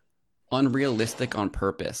unrealistic on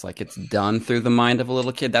purpose. Like, it's done through the mind of a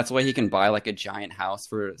little kid. That's why he can buy like a giant house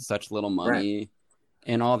for such little money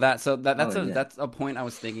and all that. So that's a point I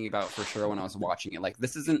was thinking about for sure when I was watching it. Like,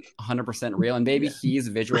 this isn't 100% real, and maybe he's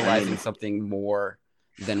visualizing something more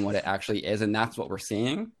than what it actually is, and that's what we're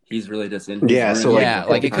seeing. He's really just in his Yeah, room. so, Yeah,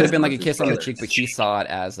 like it could have been like a With kiss his on the brothers. cheek, but he saw it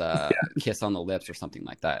as a kiss on the lips or something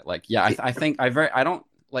like that. Like, yeah, I think I don't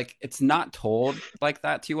like, it's not told like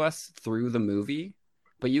that to us through the movie,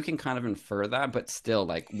 but you can kind of infer that. But still,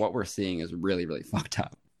 like, what we're seeing is really, really fucked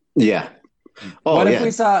up. Yeah. Oh, what yeah. if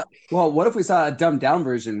we saw a dumbed down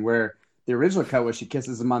version where the original cut was she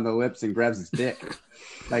kisses him on the lips and grabs his dick?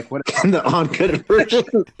 Like, what? The uncut version.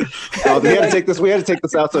 Oh, we had to take this. We had to take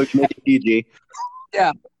this out so we can make it PG.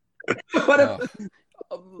 What if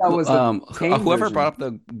that was the tame Whoever version? brought up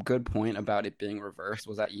the good point about it being reversed,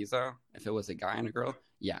 was that Izo? If it was a guy and a girl,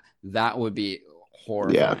 yeah, that would be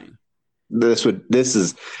horrifying. This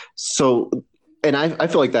is so, and I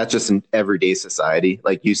feel like that's just in everyday society.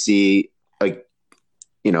 Like, you see, like,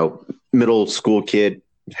 you know, middle school kid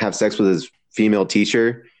have sex with his female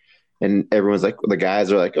teacher, and everyone's like, the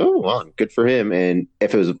guys are like, oh, well, good for him. And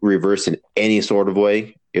if it was reversed in any sort of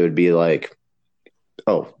way, it would be like,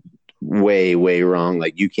 oh, way, way wrong.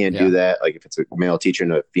 Like, you can't do that. Like, if it's a male teacher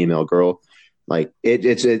and a female girl, like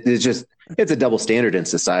it's a double standard in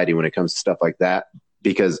society when it comes to stuff like that,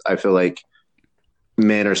 because I feel like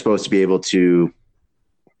men are supposed to be able to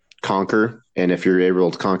conquer. And if you're able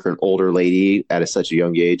to conquer an older lady at such a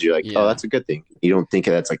young age, you're like, oh, that's a good thing. You don't think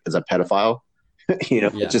that's like, as a pedophile, you know,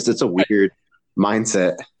 it's a weird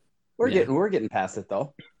mindset. We're getting past it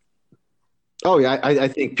though. Oh yeah. I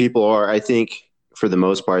think people are, I think for the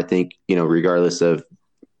most part, I think, you know, regardless of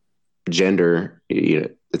gender, you know,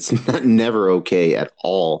 it's never okay at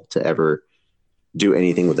all to ever do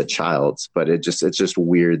anything with a child, but it's just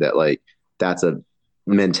weird that, like, that's a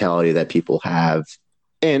mentality that people have.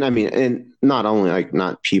 And I mean, and not only like,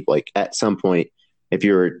 not people, like, at some point, if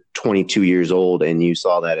you're 22 years old and you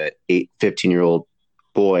saw that an 15-year-old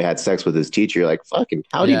boy had sex with his teacher, you're like, fucking,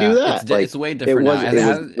 how do you do that? It's way different now.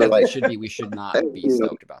 As it should be. We should not be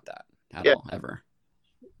stoked about that at all, ever.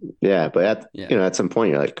 Yeah, but you know, at some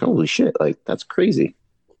point, you're like, holy shit, like, that's crazy.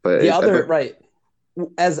 But right.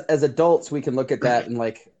 As adults, we can look at that and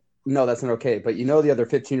like, no, that's not okay. But you know, the other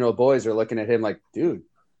 15-year-old boys are looking at him like, dude,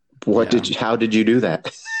 how did you do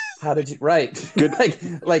that? How did you? Right. Good.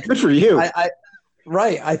 like good for you.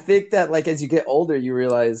 I think that, like, as you get older, you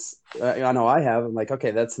realize, I know I have, I'm like, okay,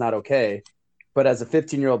 that's not okay. But as a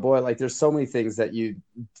 15-year-old boy, like, there's so many things that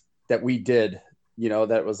we did, you know,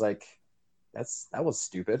 that was like, that was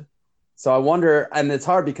stupid. So I wonder, and it's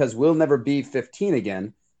hard because we'll never be 15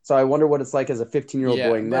 again. So I wonder what it's like as a 15-year-old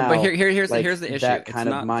boy now. But here's like, the issue. That kind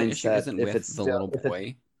of mindset. The issue isn't with the little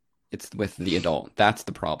boy. It's with the adult. That's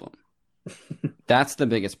the problem. That's the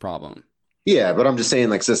biggest problem. Yeah, but I'm just saying,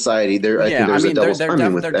 like society, I think there's a double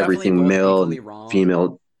standard with everything male and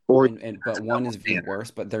female. But one is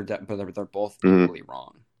worse. But they're both equally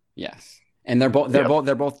wrong. Yes, and they're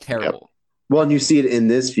both terrible. Well, and you see it in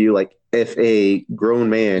this view, like if a grown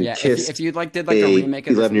man kissed if you like did like a remake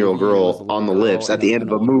of 11-year-old girl on the lips at the end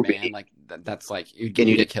of a movie, man, like that's like you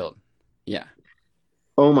get killed. Yeah.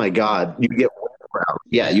 Oh my God, you get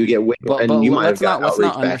you get way and you might have got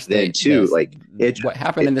outraged back then too. Like what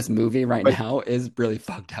happened in this movie right now is really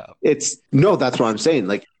fucked up. That's what I'm saying.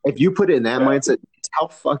 Like if you put it in that mindset, how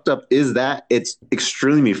fucked up is that? It's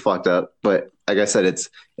extremely fucked up. But like I said, it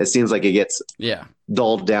seems like it gets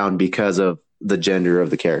dulled down because of the gender of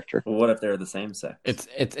the character. Well, what if they're the same sex?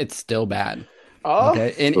 It's still bad. Oh,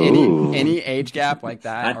 okay. In any age gap like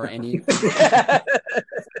that or any.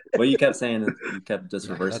 Well, you kept saying you kept just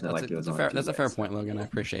reversing it like it was. That's a fair point, Logan. I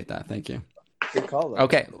appreciate that. Thank you. Good call, though.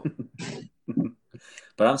 Okay.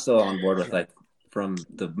 But I'm still on board with like from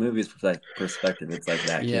the movie's perspective. It's like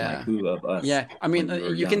that. Yeah. Like, who of us? Yeah. I mean,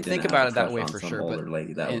 you can think about it that way for sure. Older but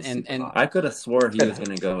lady that and I could have swore he was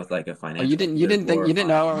going to go with like a financial. You didn't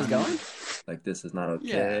know where I was going. Like this is not okay.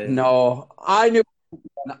 Yeah. No, I knew.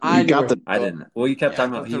 I didn't. Well, you kept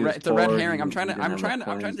talking about it's a red herring. I'm trying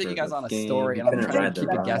to take you guys on a story, and I'm trying to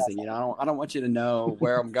keep it guessing. You know, I don't want you to know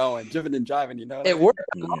where I'm going. Jibbing and jiving, you know. It worked.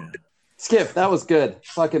 Yeah. Skip, that was good.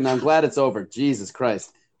 Fucking, I'm glad it's over. Jesus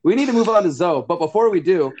Christ. We need to move on to Zoe, but before we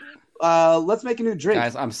do, let's make a new drink.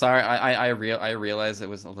 Guys, I'm sorry. I realize it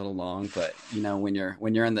was a little long, but you know, when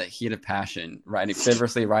you're in the heat of passion,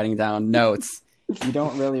 feverishly writing down notes, you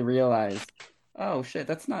don't really realize. Oh shit,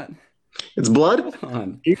 that's not. It's blood.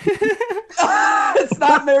 It's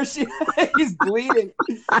not there. He's bleeding.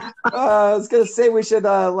 I was gonna say we should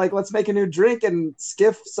let's make a new drink, and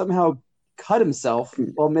Skiff somehow cut himself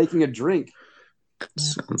while making a drink.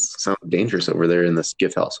 Sounds dangerous over there in the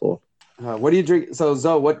Skiff household. What do you drink? So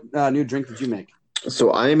Zoe, what new drink did you make?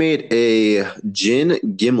 So I made a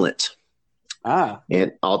gin gimlet.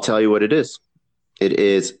 And I'll tell you what it is. It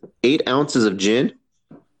is 8 ounces of gin.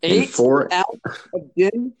 8 ounces of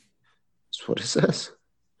gin. That's what it says.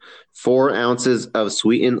 4 ounces of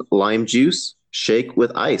sweetened lime juice. Shake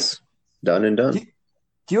with ice. Done and done.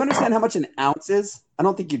 Do you understand how much an ounce is? I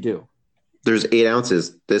don't think you do. There's 8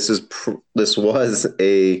 ounces. This was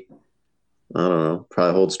a, I don't know,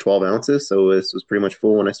 probably holds 12 ounces. So this was pretty much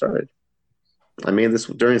full when I started. I made this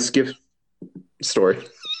during Skip's story.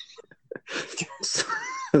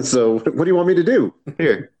 So what do you want me to do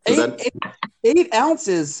here? 8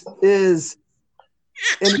 ounces is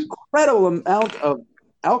an incredible amount of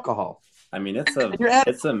alcohol. I mean,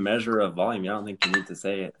 it's a measure of volume. I don't think you need to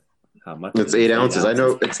say it. How much? It's 8 ounces. I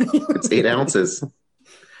know it's 8 ounces.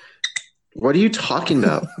 What are you talking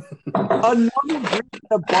about? A normal drink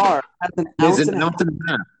at a bar has an ounce and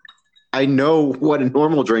a half. I know what a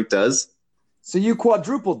normal drink does. So you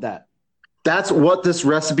quadrupled that. That's what this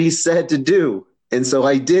recipe said to do. And so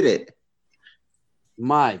I did it.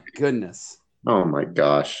 My goodness. Oh my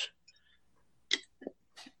gosh.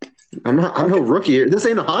 I'm no rookie here. This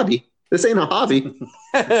ain't a hobby. All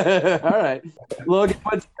right. Logan,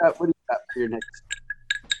 what do you got for your next?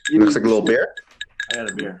 Looks like a little bear. I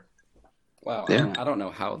got a beer. Wow. Yeah. I don't know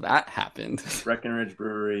how that happened. Breckenridge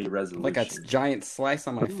Brewery Resolution. Like a giant slice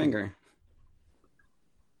on my finger.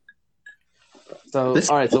 So,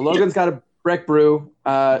 all right. So Logan's got a Breck Brew.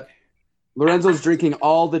 Lorenzo's drinking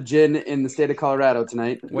all the gin in the state of Colorado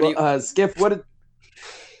tonight. Skip, what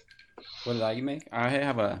did I make? I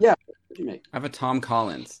have a what did you make? I have a Tom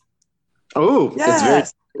Collins. Oh, yes. It's very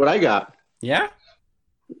what I got. Yeah.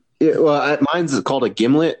 Yeah. Well, mine's called a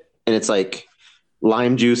gimlet, and it's like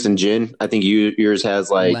lime juice and gin. I think yours has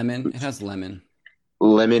like lemon. It has lemon.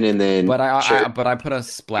 Lemon, and then but I put a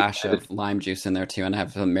splash of lime juice in there too, and I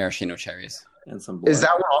have some maraschino cherries. And some blood. Is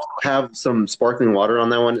that one also have some sparkling water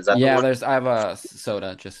on that one? Is that I have a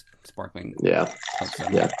soda, just sparkling. Yeah.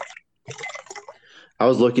 Yeah. I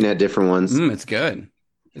was looking at different ones. It's good.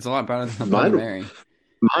 It's a lot better than Bloody Mary.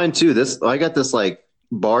 Mine too. I got this like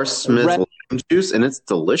Bar Smith lime juice, and it's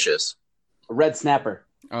delicious. Red Snapper.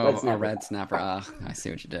 A red snapper. I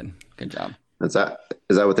see what you did. Good job. Is that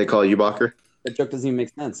what they call you, Bacher? That joke doesn't even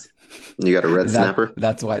make sense. You got a red snapper?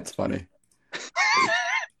 That's why it's funny.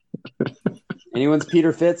 Anyone's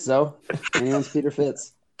Peter Fitz, though. Anyone's Peter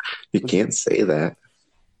Fitz. You can't say that.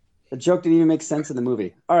 The joke didn't even make sense in the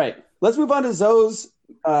movie. All right, let's move on to Zoe's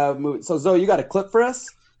movie. So, Zoe, you got a clip for us?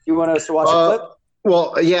 You want us to watch a clip?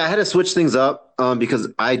 Well, yeah, I had to switch things up because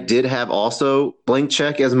I did have also Blank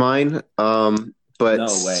Check as mine. But No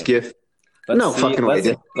way. Skiff. Let's No see- fucking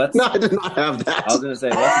way. let's- No, I did not have that. I was gonna say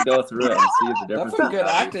let's go through it and see the difference. That's some good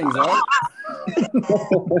acting, Zoe.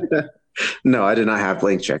 No, I did not have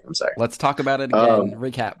Blank Check. I'm sorry. Let's talk about it again.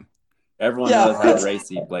 Recap. Everyone Yeah. knows how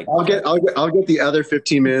racy Blake. I'll get the other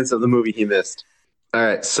 15 minutes of the movie he missed. All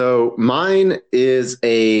right, so mine is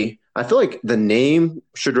I feel like the name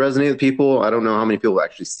should resonate with people. I don't know how many people have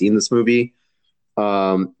actually seen this movie.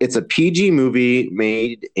 It's a PG movie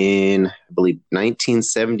made in, I believe,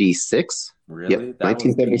 1976. Really? Yep, That was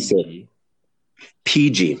 1976. PG.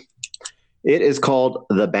 PG. It is called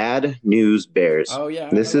The Bad News Bears. Oh yeah,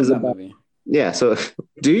 This I love is that about- movie. Yeah, so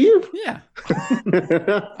do you? Yeah,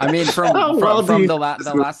 I mean, from How well do you- the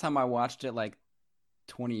last time I watched it, like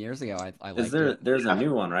 20 years ago, I liked Is there? it. There's a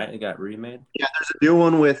new one, right? It got remade. Yeah, there's a new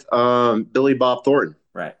one with Billy Bob Thornton.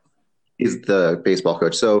 Right. He's the baseball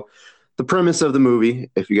coach. So the premise of the movie,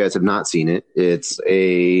 if you guys have not seen it, it's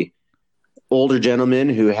a older gentleman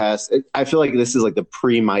who has, I feel like this is like the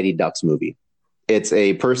pre-Mighty Ducks movie. It's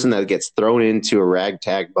a person that gets thrown into a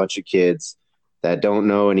ragtag bunch of kids that don't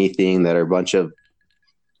know anything, that are a bunch of,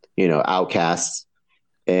 outcasts,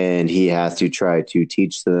 and he has to try to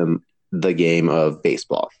teach them the game of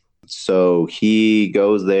baseball. So he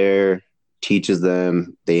goes there, teaches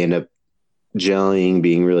them. They end up gelling,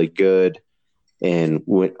 being really good, and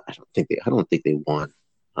I don't think they won.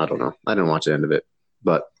 I don't know. I didn't watch the end of it,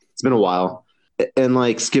 but it's been a while. And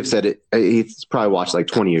like Skip said, he's probably watched like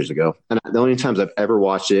 20 years ago. And the only times I've ever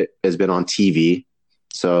watched it has been on TV.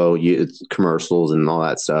 So it's commercials and all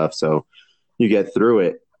that stuff. So you get through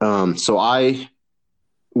it. So I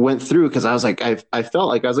went through because I was like, I felt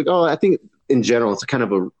like, oh, I think in general, it's a kind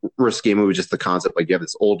of a risky movie, just the concept. Like you have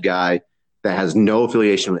this old guy that has no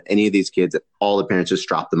affiliation with any of these kids, that all the parents just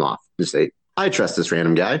drop them off. Just say, I trust this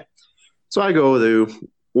random guy. So I go to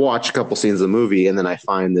watch a couple scenes of the movie, and then I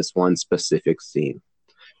find this one specific scene.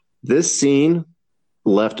 This scene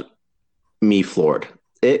left me floored.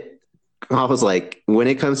 I was like, when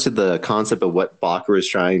it comes to the concept of what Bacher is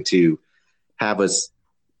trying to have us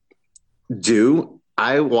do,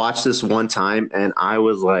 I watched this one time and I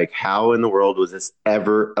was like, how in the world was this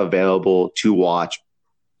ever available to watch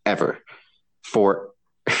ever for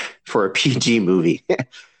a PG movie?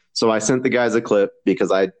 So I sent the guys a clip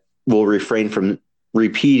because I will refrain from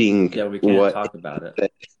repeating. Yeah, we can't talk about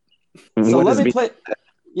it. So let me play.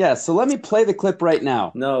 Yeah, so let me play the clip right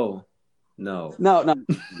now. No. No. Not even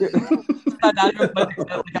play the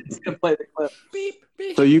clip. I'm just gonna play the clip. Beep,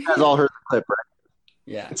 beep. So you guys all heard the clip, right?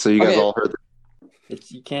 Yeah. So you guys Okay. all heard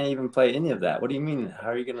You can't even play any of that. What do you mean? How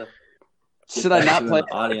are you gonna? Should I not to play? an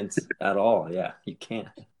audience at all? Yeah, you can't.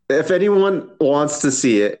 If anyone wants to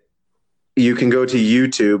see it, you can go to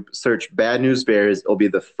YouTube, search Bad News Bears. It'll be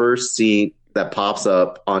the first scene that pops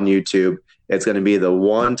up on YouTube. It's going to be the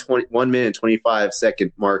 1 minute 25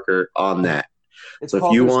 second marker on that. It's So if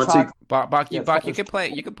called you There's want to- Choc- Bach, Yeah, you could play.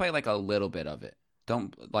 You could play like a little bit of it.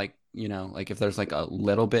 Don't like like if there's like a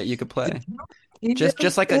little bit you could play.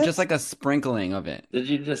 Just like a sprinkling of it. Did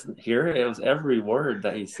you just hear it? It was every word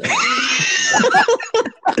that he said.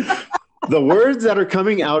 The words that are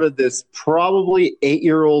coming out of this probably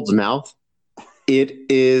 8-year-old's mouth, it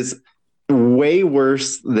is way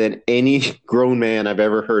worse than any grown man I've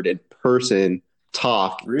ever heard in person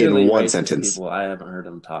talk Really in one racist sentence. People, I haven't heard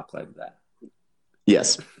him talk like that.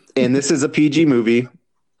 Yes, and this is a PG movie.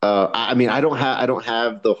 I mean, I don't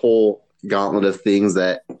have the whole gauntlet of things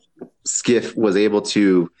that Skiff was able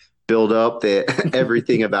to build up,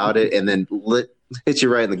 everything about it, and then hit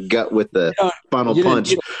you right in the gut with the final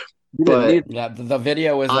punch. You didn't But need- Yeah, the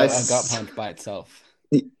video is I a gut punch by itself.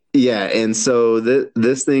 yeah, and so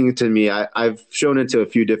this thing to me, I've shown it to a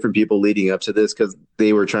few different people leading up to this because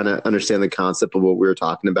they were trying to understand the concept of what we were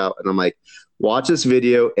talking about, and I'm like, watch this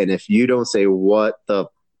video, and if you don't say what the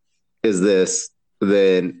is this,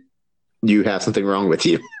 then you have something wrong with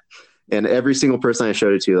you. And every single person I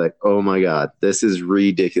showed it to, like, oh my God, this is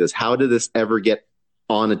ridiculous. How did this ever get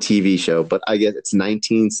on a TV show? But I guess it's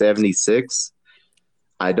 1976.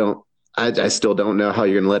 I still don't know how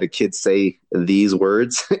you're going to let a kid say these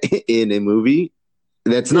words in a movie.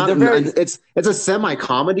 That's not, it's a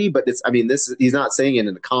semi-comedy, but he's not saying it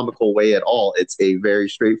in a comical way at all. It's a very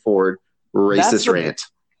straightforward racist rant.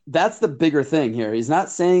 That's the bigger thing here. He's not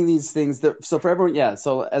saying these things so for everyone, yeah.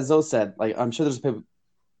 So as Zoe said, like, I'm sure there's a ton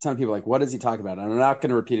of people like, what is he talking about? And I'm not going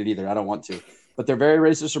to repeat it either. I don't want to, but they're very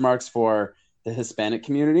racist remarks for the Hispanic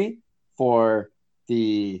community, for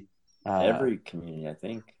the, Every community, I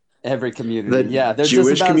think. every community. The Yeah. They're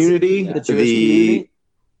Jewish just about community, the Jewish community.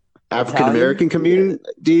 African American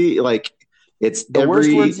community, like it's the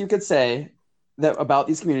worst words you could say that about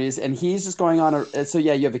these communities, and he's just going on. So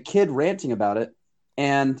yeah, you have a kid ranting about it,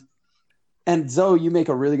 and Zoe, you make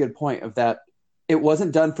a really good point of that. It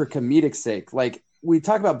wasn't done for comedic sake. Like we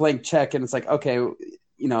talk about Blank Check, and it's like, okay, you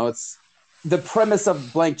know, it's the premise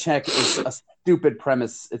of Blank Check is a stupid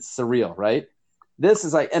premise. It's surreal, right? This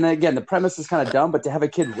is like, and again, the premise is kind of dumb, but to have a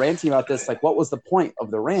kid ranting about this, like, what was the point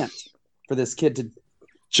of the rant for this kid to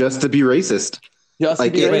just to be racist?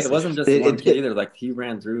 Like it wasn't just one kid either. Like he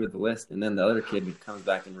ran through the list, and then the other kid comes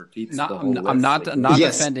back and repeats the whole list. I'm not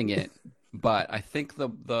defending it, but I think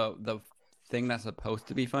the thing that's supposed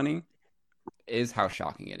to be funny is how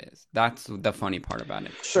shocking it is. That's the funny part about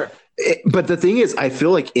it. Sure, but the thing is, I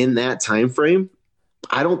feel like in that time frame,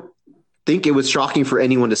 I don't think it was shocking for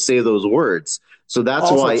anyone to say those words. So that's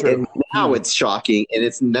also why and now it's shocking, and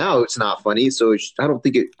it's not funny. So I don't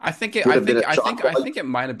think it. I think it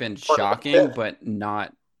might have been shocking, but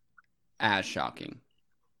not as shocking.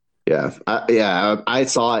 Yeah, I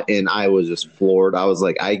saw it and I was just floored. I was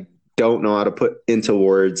like, I don't know how to put into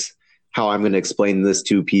words how I'm going to explain this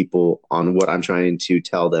to people on what I'm trying to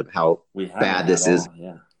tell them how bad this is.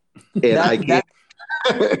 Yeah, and I can't.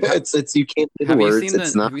 It's you can't put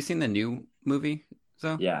words. Have you seen the new movie?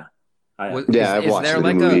 So yeah. I've watched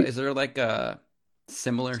the movie. Is there like a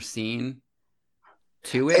similar scene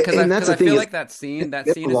to it? Because I feel like that scene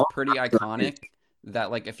is pretty iconic.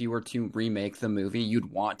 That like if you were to remake the movie,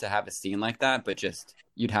 you'd want to have a scene like that, but just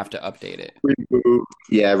you'd have to update it.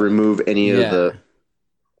 Remove any of the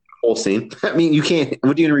whole scene. I mean, you can't.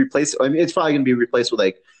 What are you going to replace? I mean, it's probably going to be replaced with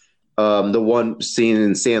like the one scene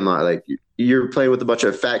in Sandlot. Like you're playing with a bunch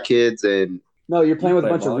of fat kids and you're playing with a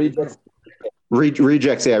bunch of rejects.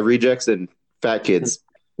 Rejects and fat kids.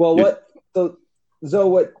 Well, it kind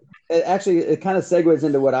of segues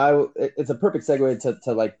into it's a perfect segue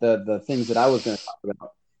to like the things that I was going to talk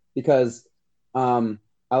about, because I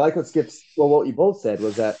like what you both said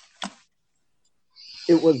was that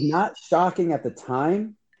it was not shocking at the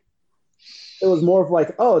time. It was more of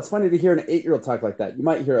like, oh, it's funny to hear an 8-year-old talk like that. You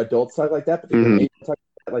might hear adults talk like that, but to hear an 8-year-old talk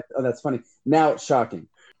like, oh, that's funny. Now it's shocking.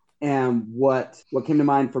 And what came to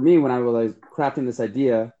mind for me when I was crafting this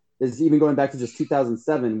idea is even going back to just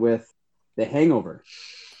 2007 with The Hangover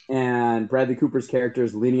and Bradley Cooper's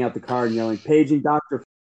characters leaning out the car and yelling, "Paging Dr."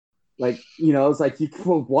 Like, you know, it's like,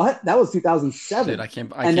 what? That was 2007. Dude, I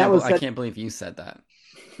can't believe you said that.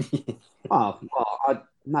 Oh, well,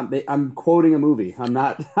 I'm quoting a movie. I'm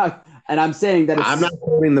not, and I'm saying that I'm not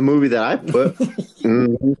quoting the movie that I put.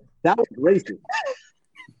 That was racist.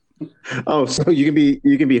 Oh, so you can be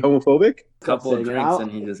homophobic? A couple of drinks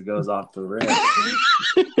and he just goes off the rails.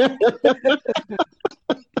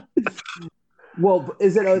 Well,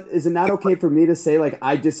 is it not okay for me to say like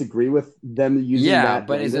I disagree with them using that? Yeah,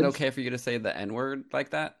 but language? Is it okay for you to say the N-word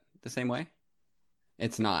like that the same way?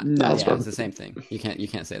 It's not. No, it's the same thing. You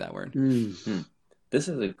can't say that word. This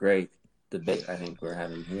is a great debate I think we're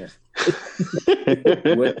having here.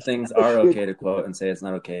 What things are okay to quote and say it's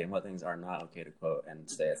not okay, and what things are not okay to quote and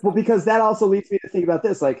say it's not because that also leads me to think about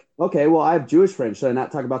this. Like, okay, well, I have Jewish friends. Should I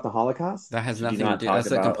not talk about the Holocaust? That has nothing to do. That's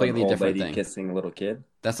a completely different thing. Kissing a little kid.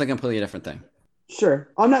 That's a completely different thing. Sure,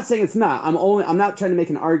 I'm not saying it's not. I'm not trying to make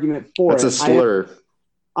an argument for it. That's a slur.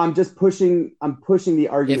 I'm just pushing. I'm pushing the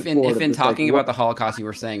argument. If in talking about the Holocaust, you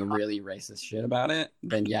were saying really racist shit about it,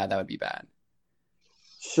 then yeah, that would be bad.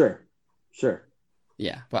 Sure.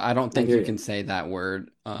 Yeah, but I don't think you can say that word.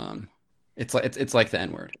 It's like the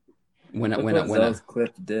N word. When Zell's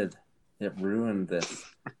clip did, it ruined this.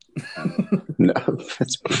 No,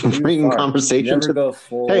 it's bringing conversation to.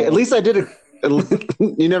 Hey, at least I did it.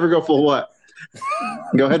 You never go full what?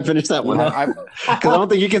 Go ahead and finish that one. Because I don't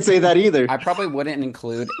think you can say that either. I probably wouldn't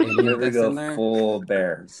include any of this in there. Full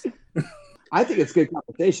bears. I think it's good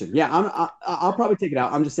conversation. Yeah, I'll probably take it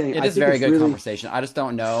out. I'm just saying it is very good conversation. I just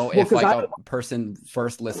don't know if like a person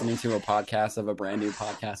first listening to a podcast of a brand new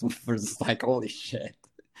podcast was just like, holy shit,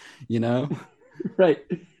 you know? Right.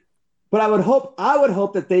 But I would hope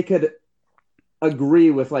that they could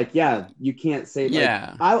agree with like, yeah, you can't say. Like,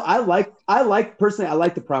 yeah. I like personally. I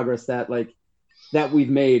like the progress that we've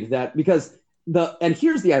made. That because and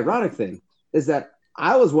here's the ironic thing is that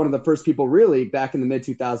I was one of the first people really back in the mid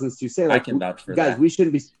 2000s to say like, I can vouch for guys, that. we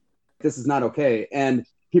shouldn't be. This is not okay. And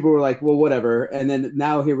people were like, well, whatever. And then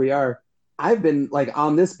now here we are. I've been like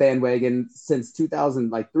on this bandwagon since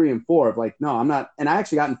 2003 and 2004 of like, no, I'm not. And I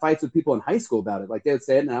actually got in fights with people in high school about it. Like they would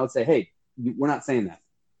say it, and I would say, hey, we're not saying that.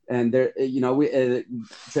 And there, we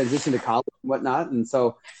transitioned to college and whatnot. And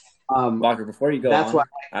so, Walker, before you go that's on, why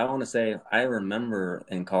I want to say I remember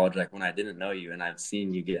in college, like when I didn't know you and I've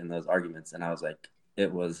seen you get in those arguments, and I was like,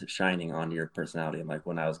 it was shining on your personality. And like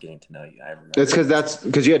when I was getting to know you, I remember. That's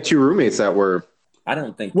because you had two roommates that were. I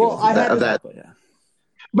don't think. Well, it was I had that. but yeah.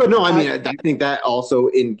 But no, I mean, I think that also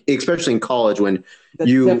especially in college when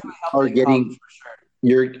you are getting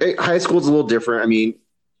your high school's a little different. I mean,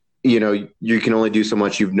 you can only do so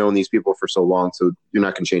much. You've known these people for so long, so you're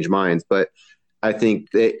not going to change minds. But I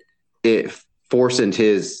think that it forced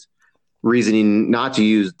his reasoning not to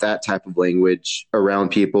use that type of language around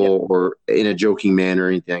people or in a joking manner or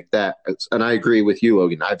anything like that. And I agree with you,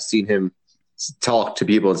 Logan. I've seen him talk to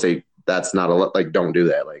people and say, that's not don't do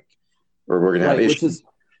that. Like, or we're going to have issues.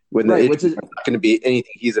 Which is not going to be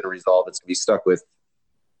anything he's going to resolve. It's going to be stuck with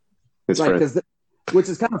his friend. Which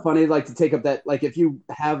is kind of funny, like to take up that, like if you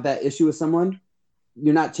have that issue with someone,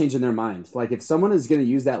 you're not changing their mind. Like if someone is going to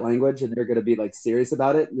use that language and they're going to be like serious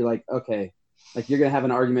about it, you're like, okay, like you're going to have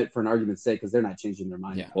an argument for an argument's sake because they're not changing their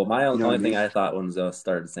mind. Yeah. Well, my only thing I thought when Zoe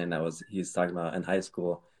started saying that was he's talking about in high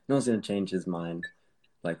school, no one's going to change his mind.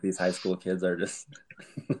 Like these high school kids are just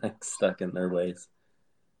like stuck in their ways.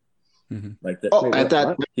 Mm-hmm. Like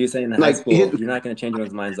he was saying in high school, you're not going to change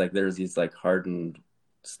anyone's minds. Like there's these like hardened,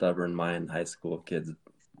 stubborn mind high school kids,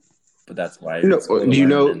 but that's why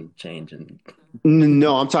and change. And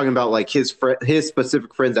no, I'm talking about like his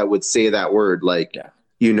specific friends that would say that word. Like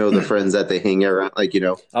the friends that they hang around. Like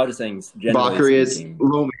I was just saying, Bacher is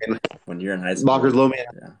low man when you're in high school. Bacher's low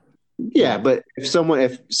man. Yeah, but if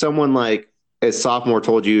someone like a sophomore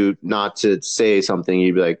told you not to say something,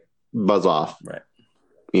 you'd be like, buzz off, right?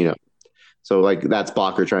 So like that's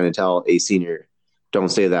Bacher trying to tell a senior, don't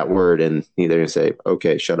say that word, and they're gonna say,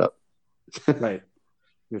 okay, shut up. Right,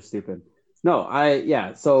 you're stupid. No,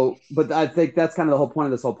 So, but I think that's kind of the whole point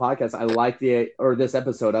of this whole podcast. I like this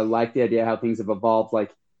episode. I like the idea how things have evolved.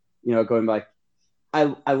 Like, going like,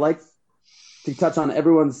 I like to touch on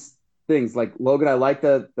everyone's things. Like Logan, I like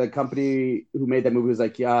the company who made that movie was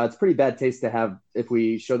like, yeah, it's pretty bad taste to have if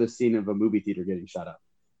we show the scene of a movie theater getting shut up,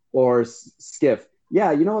 or Skiff.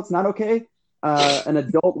 Yeah, it's not okay. An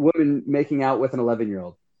adult woman making out with an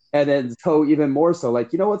 11-year-old. And then so even more so,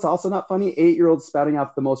 like, what's also not funny? 8-year-olds spouting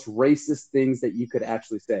off the most racist things that you could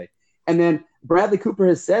actually say. And then Bradley Cooper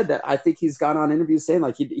has said that I think he's gone on interviews saying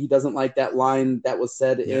like he doesn't like that line that was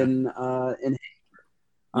said in what's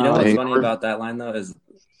funny about that line though is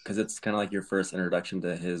because it's kind of like your first introduction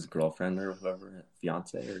to his girlfriend or whoever,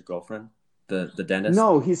 fiance or girlfriend, the dentist.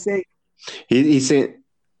 No, he's saying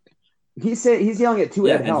he's yelling at two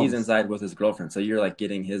Ed Helms. And he's inside with his girlfriend, so you're like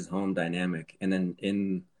getting his home dynamic. And then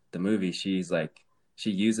in the movie, she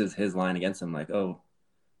uses his line against him, like, "Oh,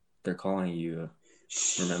 they're calling you."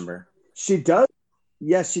 Remember? She does.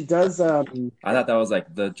 Yes, she does. I thought that was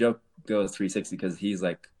like the joke goes 360 because he's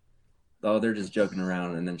like, "Oh, they're just joking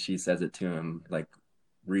around," and then she says it to him, like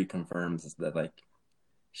reconfirms that like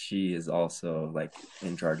she is also like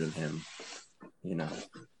in charge of him.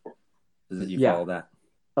 Does you follow that?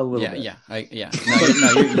 A little bit. No,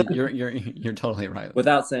 you're totally right.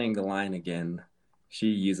 Without saying the line again, she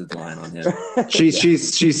uses the line on him. she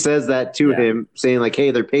says that to him, saying like,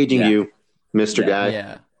 "Hey, they're paging you, Mr. Guy."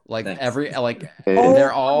 Yeah, like Thanks.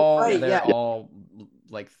 they're all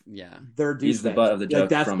like they're he's the butt of the joke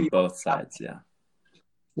from both sides. Yeah,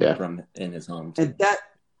 from in his home too. And that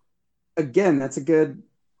again, that's a good.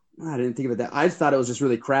 I didn't think of it that. I thought it was just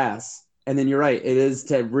really crass. And then you're right. It is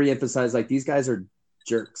to reemphasize like these guys are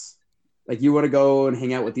jerks. Like you want to go and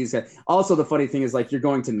hang out with these guys. Also, the funny thing is like you're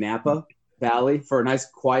going to Napa Valley for a nice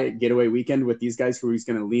quiet getaway weekend with these guys who he's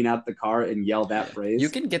going to lean out the car and yell that phrase. You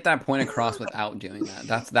can get that point across without doing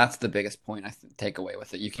that. That's the biggest point I take away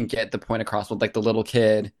with it. You can get the point across with like the little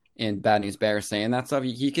kid in Bad News Bears saying that stuff.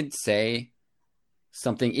 He could say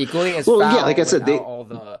something equally as foul, like I said, all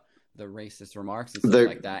the racist remarks and stuff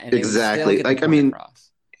like that. And exactly. Like I mean, across.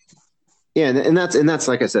 Yeah, and that's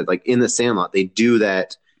like I said, like in The Sandlot, they do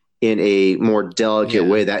that in a more delicate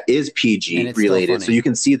way that is PG related. So you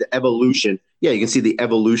can see the evolution. Yeah, you can see the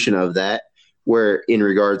evolution of that. Where in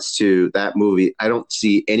regards to that movie, I don't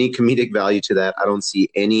see any comedic value to that. I don't see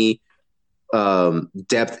any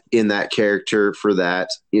depth in that character for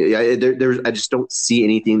that. I just don't see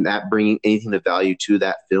anything that bringing anything of value to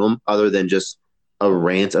that film other than just a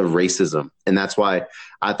rant of racism. And that's why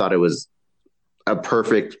I thought it was a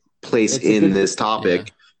perfect place in this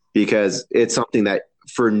topic because it's something that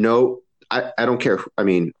I don't care. I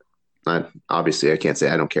mean, obviously I can't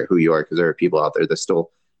say I don't care who you are because there are people out there that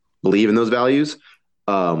still believe in those values.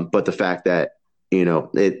 But the fact that,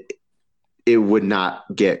 it would not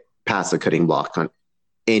get past the cutting block on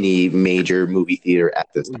any major movie theater at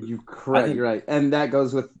this time. You're right. And that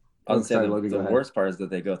goes with I was Sorry, saying Logan, go the ahead. worst part is that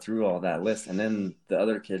they go through all that list, and then the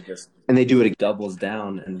other kid just And they do it again. doubles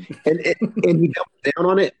down, and And he doubles down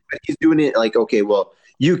on it, but he's doing it like, okay, well,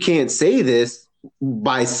 you can't say this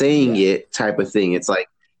by saying it type of thing. It's like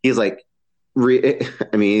he's like,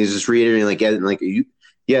 he's just reiterating like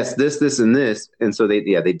yes, this, and this, and so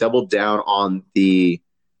they doubled down on the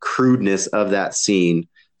crudeness of that scene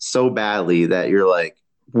so badly that you're like,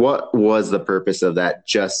 what was the purpose of that?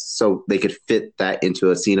 Just so they could fit that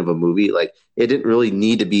into a scene of a movie? Like, it didn't really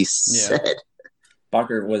need to be said.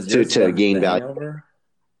 Barker was To gain value. Hangover?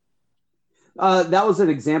 That was an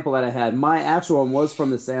example that I had. My actual one was from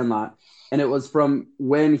The Sandlot, and it was from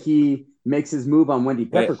when he makes his move on Wendy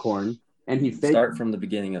Wait. Peppercorn, and he faked. Start from the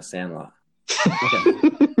beginning of Sandlot.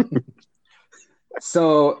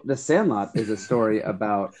 So The Sandlot is a story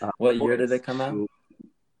about What year did it come out?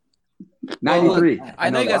 93. Well,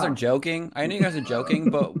 I know you guys that. are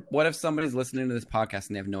joking. But what if somebody's listening to this podcast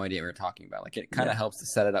and they have no idea what we're talking about? Like, it kind of helps to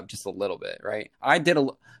set it up just a little bit, right?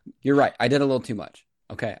 You're right. I did a little too much.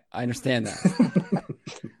 Okay, I understand that.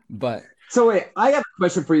 But So wait, I have a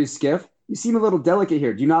question for you, Skiff. You seem a little delicate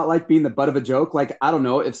here. Do you not like being the butt of a joke? Like, I don't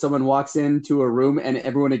know, if someone walks into a room and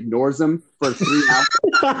everyone ignores them for 3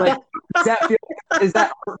 hours, like, is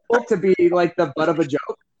that hurtful to be like the butt of a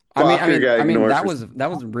joke? I mean, that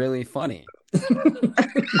was really funny.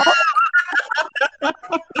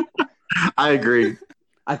 I agree.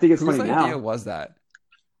 I think it's Whose funny idea now. was that?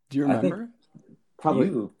 Do you remember?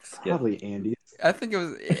 Probably Andy. I think it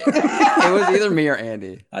was either me or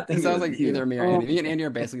Andy. I think it sounds was like you. either me or Andy. Me and Andy are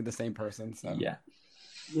basically the same person. So Yeah.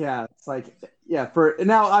 Yeah, it's like, yeah. For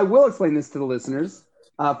now, I will explain this to the listeners.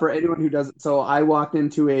 For anyone who doesn't, so I walked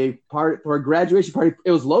into a party for a graduation party.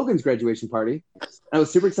 It was Logan's graduation party. I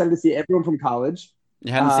was super excited to see everyone from college.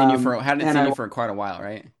 You hadn't seen you for and for quite a while,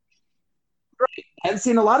 right? I hadn't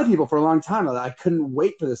seen a lot of people for a long time. I couldn't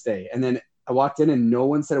wait for this day. And then I walked in and no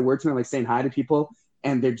one said a word to me. I'm like saying hi to people,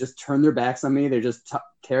 and they just turned their backs on me. They just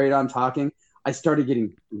carried on talking. I started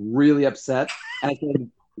getting really upset, and I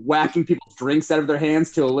started whacking people's drinks out of their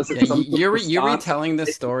hands to elicit some you're response. retelling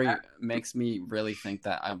this story makes me really think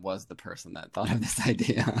that I was the person that thought of this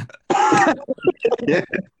idea.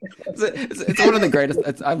 It's one of the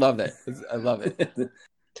greatest. I love it. I love it.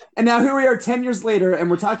 And now here we are 10 years later, and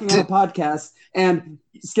we're talking on a podcast, and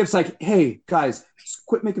Skip's like, hey, guys,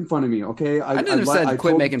 quit making fun of me, okay? I never said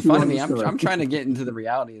quit making fun of me. I'm I'm trying to get into the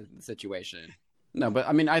reality of the situation. No, but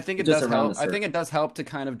I mean, I think it Just does around help. the I think it does help to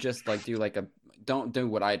kind of just like do like don't do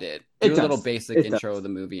what I did. Do It a little does. basic It intro does. of the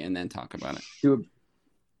movie and then talk about it.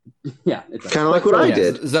 Yeah, it does. Kind of like what I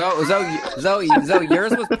did. Zoe,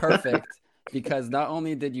 yours was perfect because not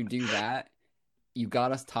only did you do that, you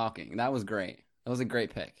got us talking. That was great. That was a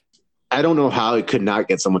great pick. I don't know how it could not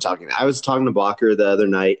get someone talking. I was talking to Blocker the other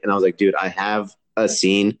night, and I was like, dude, I have a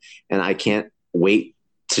scene, and I can't wait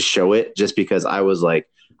to show it just because I was like,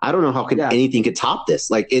 I don't know how anything could top this.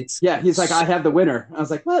 Like, it's... Yeah, he's like, I have the winner. I was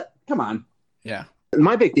like, what? Come on. Yeah.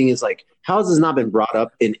 My big thing is, like, how has this not been brought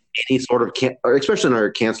up in any sort of, or especially in our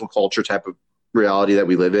cancel culture type of reality that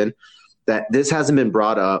we live in, that this hasn't been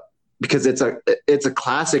brought up because it's a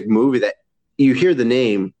classic movie that you hear the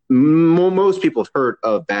name. Most people have heard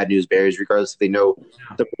of Bad News Bears, regardless if they know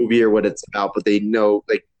the movie or what it's about, but they know,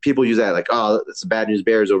 like, people use that, like, oh, it's Bad News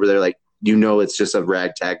Bears over there. Like, it's just a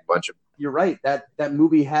ragtag bunch of... You're right. That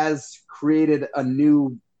movie has created a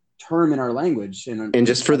new term in our language. And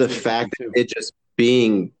just for the fact that it just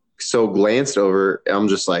being so glanced over, I'm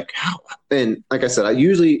just like, how? And like I said,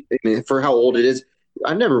 for how old it is,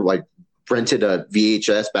 I never like rented a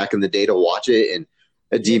VHS back in the day to watch it and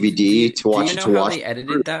a DVD to watch it. Do you know how they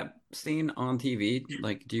edited that scene on TV?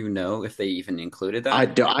 Like, do you know if they even included that?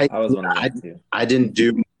 I was wondering that too. I didn't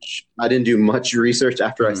do much research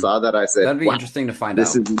after I saw that. I said that'd be interesting to find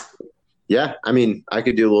out. Yeah, I mean, I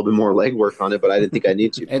could do a little bit more legwork on it, but I didn't think I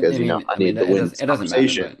need to because I need to win. It doesn't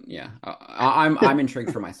matter. But yeah, I'm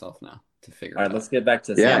intrigued for myself now to figure. All right, let's get back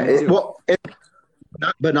to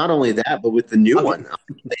but not only that, but with the new one,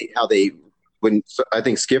 I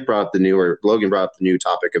think Skip brought up Logan brought up the new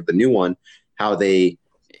topic of the new one, how they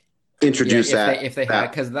introduce if they had,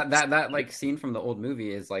 because that like scene from the old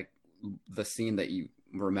movie is like the scene that you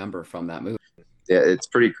remember from that movie. Yeah, it's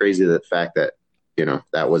pretty crazy the fact that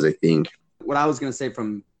that was a thing. What I was going to say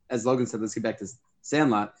as Logan said, let's get back to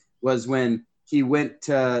Sandlot, was when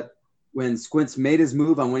Squints made his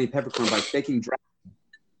move on Winnie Peppercorn by faking drowning,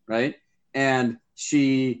 right? And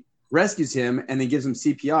she rescues him and then gives him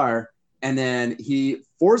CPR, and then he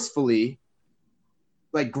forcefully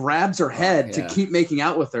like grabs her head to keep making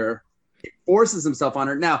out with her. He forces himself on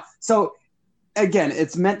her. Now, so again,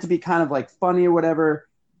 it's meant to be kind of like funny or whatever.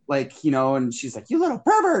 like, you know, and she's like, "You little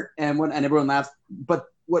pervert," and everyone laughs. But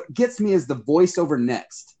what gets me is the voiceover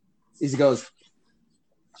next. He goes,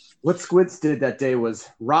 "What Squints did that day was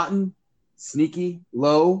rotten, sneaky,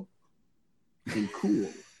 low, and cool."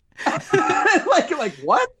 like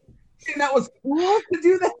what? And that was cool to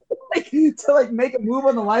do that, to make a move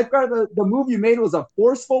on the lifeguard. The move you made was a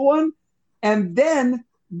forceful one, and then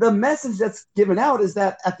the message that's given out is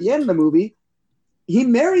that at the end of the movie, he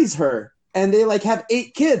marries her, and they have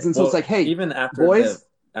 8 kids, and so it's like, hey, even after boys,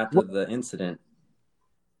 the incident,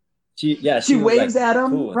 she waves at him,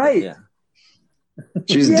 cool right? Yeah,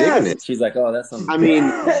 she's digging it. She's like, "Oh, that's something." I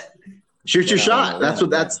mean, shoot your shot.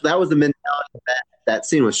 That was the mentality of that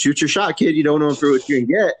scene was shoot your shot, kid. You don't know through what you can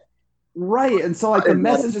get. Right, and so the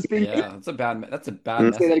message is being that's a bad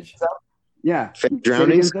message. Yeah, fake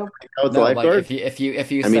drownings. No, if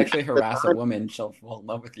you sexually harass a woman, she'll fall in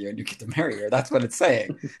love with you and you get to marry her. That's what it's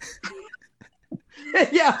saying.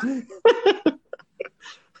 Yeah,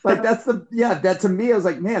 that to me, I was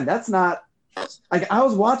like, man, that's not I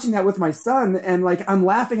was watching that with my son, and I'm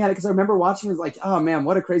laughing at it because I remember watching it, like, oh man,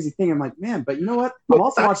 what a crazy thing. I'm like, man, but you know what? I'm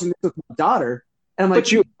also watching this with my daughter, and I'm like,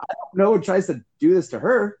 I don't know who tries to do this to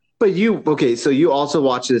her. But so you also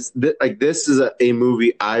watch this. This is a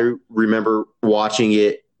movie I remember watching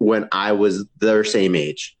it when I was their same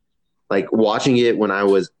age. Watching it when I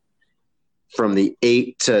was from the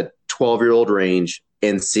 8 to 12-year-old range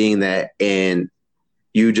and seeing that, and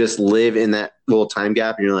you just live in that little time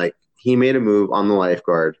gap, and you're like, he made a move on the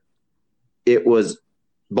lifeguard. It was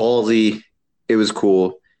ballsy. It was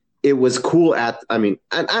cool. It was cool I'm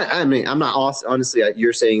not honestly,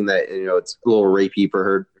 you're saying that, it's a little rapey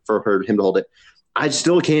for him to hold it. I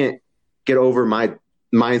still can't get over my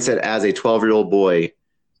mindset as a 12-year-old boy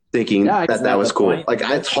thinking that was cool.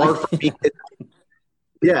 It's hard for me.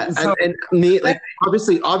 So, and me,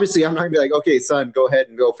 obviously, I'm not gonna be like, okay, son, go ahead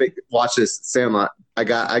and go watch this Sandlot. I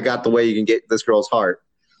got the way you can get this girl's heart.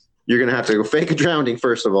 You're gonna have to go fake a drowning,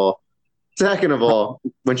 first of all. Second of all,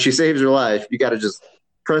 when she saves her life, you got to just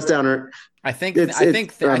press down her. If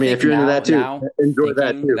you're into that too, enjoy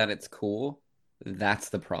that too. That it's cool. That's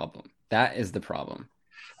the problem. That is the problem.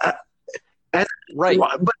 Right.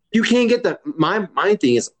 But you can't get that. My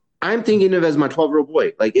thing is, I'm thinking of as my 12-year-old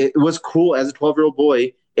boy. It was cool as a 12-year-old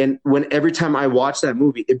boy. And every time I watch that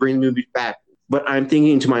movie, it brings me back. But I'm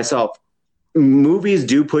thinking to myself, movies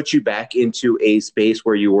do put you back into a space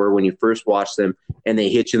where you were when you first watched them, and they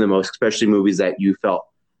hit you the most, especially movies that you felt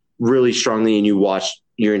really strongly and you watched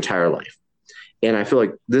your entire life. And I feel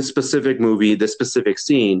like this specific movie, this specific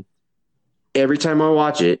scene, every time I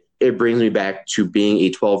watch it, it brings me back to being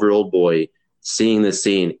a 12-year-old boy, seeing this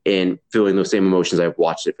scene and feeling those same emotions I've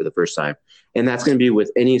watched it for the first time. And that's going to be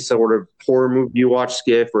with any sort of horror movie you watch,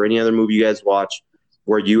 Skiff, or any other movie you guys watch,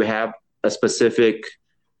 where you have a specific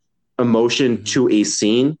emotion to a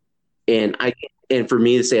scene. And for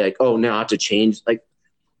me to say oh, now I have to change, like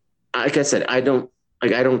I said, I don't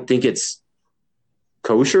think it's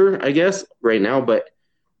kosher, I guess, right now, but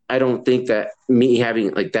I don't think that me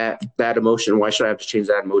having that emotion, why should I have to change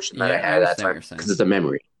that emotion that I had at that time? Because it's a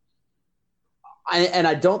memory.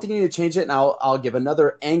 I don't think you need to change it. And I'll give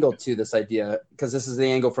another angle to this idea, because this is the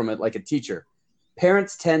angle from a teacher.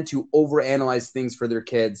 Parents tend to overanalyze things for their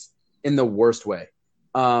kids in the worst way.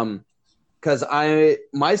 Because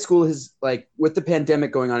my school has, with the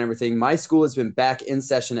pandemic going on and everything, my school has been back in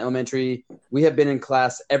session, elementary. We have been in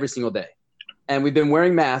class every single day. And we've been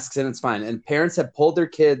wearing masks, and it's fine. And parents have pulled their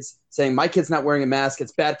kids saying, my kid's not wearing a mask.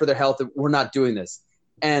 It's bad for their health. We're not doing this.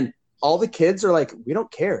 And all the kids are like, we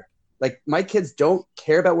don't care. My kids don't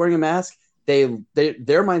care about wearing a mask. Their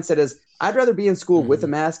mindset is, I'd rather be in school with a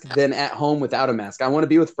mask than at home without a mask. I want to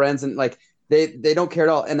be with friends, and they don't care at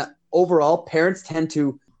all. And overall, parents tend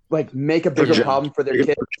to make a bigger problem for their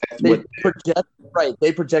kids.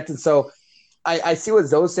 They project. And so I see what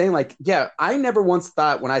Zoe's saying. I never once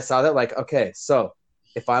thought when I saw that, okay, so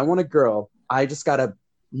if I want a girl, I just gotta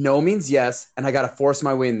no means yes, and I gotta force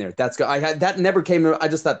my way in there. That's good. That never came. I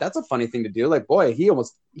just thought that's a funny thing to do. Boy,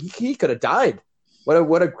 he could have died.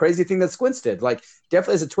 What a crazy thing that Squints did.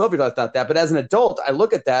 Definitely as a 12-year-old, I thought that. But as an adult, I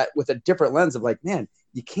look at that with a different lens of man,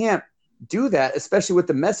 you can't do that, especially with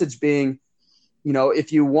the message being,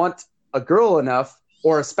 if you want a girl enough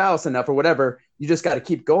or a spouse enough or whatever, you just got to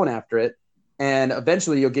keep going after it. And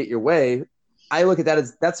eventually you'll get your way. I look at that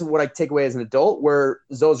as that's what I take away as an adult, where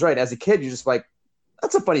Zoe's right. As a kid, you're just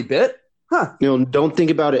that's a funny bit. Huh. Don't think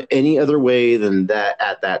about it any other way than that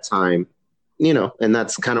at that time. And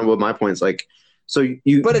that's kind of what my point is So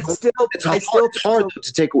but it's hard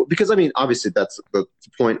to take, because obviously that's the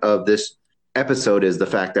point of this episode, is the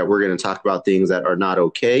fact that we're going to talk about things that are not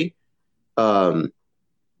okay.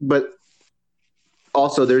 but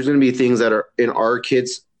also there's going to be things that are in our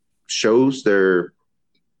kids' shows, their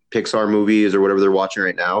Pixar movies or whatever they're watching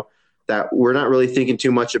right now, that we're not really thinking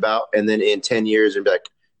too much about. And then in 10 years, and be like,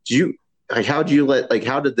 how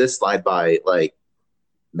did this slide by? Like,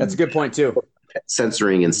 That's a good point too.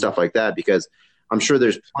 censoring and stuff like that, because I'm sure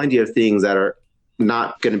there's plenty of things that are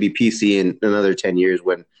not going to be PC in another 10 years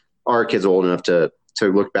when our kids are old enough to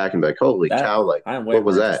look back and be like, holy cow, like, what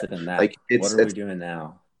was that? Like, what are we doing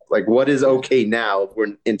now? Like, what is okay now?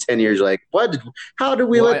 We're in 10 years, like, how did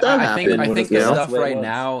we let that happen? I think the You know? stuff right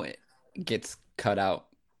now gets cut out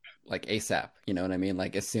like ASAP. You know what I mean?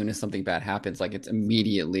 Like, as soon as something bad happens, like, it's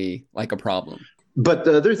immediately like a problem. But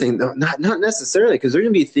the other thing, though, not necessarily, because there are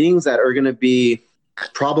going to be things that are going to be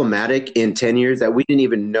problematic in 10 years that we didn't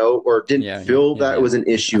even know or didn't feel that was an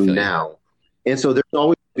issue now. And so there's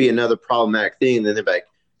always be another problematic thing. And then they're like,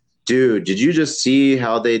 dude, did you just see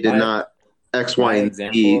how they did not X, Y, and Z?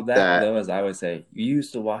 Example of that, though, as I always say, you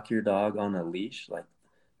used to walk your dog on a leash. Like,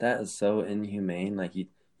 that is so inhumane. Like,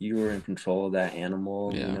 you were in control of that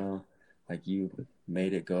animal, you know? Like, you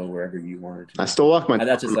made it go wherever you wanted to. I still walk my dog.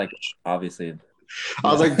 That's just, like, obviously...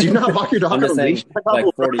 I was like, do not walk your dog on a leash. Like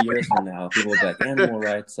 40 years from now, people will be like, animal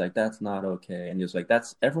rights, like, that's not okay. And you're like,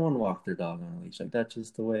 everyone walked their dog on a leash. Like, that's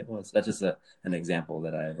just the way it was. That's just an example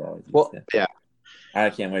that I've always used. Yeah. I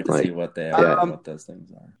can't wait to see what they are, what those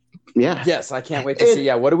things are. Yeah. Yes, I can't wait to see.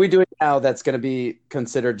 Yeah, what are we doing now that's going to be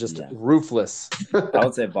considered just ruthless? I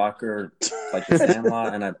would say Bakker, like the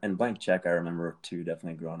Sandlot, and Blank Check, I remember too,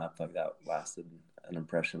 definitely growing up, like that lasted an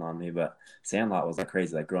impression on me. But Sandlot was like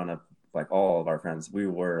crazy, like growing up, like all of our friends, we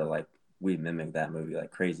mimicked that movie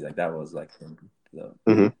like crazy. Like that was like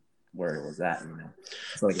the where it was at, you know.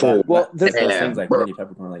 So like those things like Wendy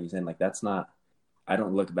Peppercorn, like you saying, like that's not. I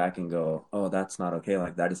don't look back and go, oh, that's not okay.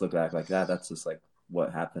 Like that. I just look back like that. That's just like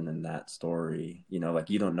what happened in that story. You know, like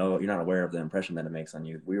you don't know, you're not aware of the impression that it makes on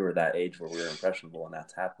you. We were that age where we were impressionable, and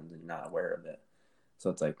that's happened, and you're not aware of it. So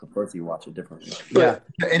it's like, of course, you watch it differently. But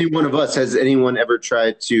any one of us, has anyone ever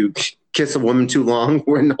tried to kiss a woman too long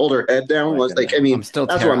and hold her head down? Was like, I mean, I'm still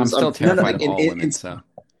terrified of all women. So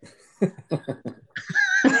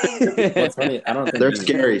what's funny, I don't think they're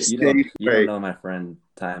scary. You don't know my friend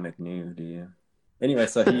Ty McNew, do you? Anyway,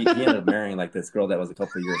 so he ended up marrying like this girl that was a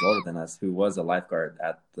couple of years older than us, who was a lifeguard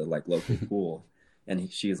at the like local pool,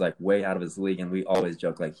 and she's like way out of his league. And we always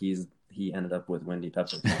joke like he ended up with Wendy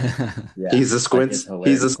Peppercorn. Yeah, he's a squints. Like,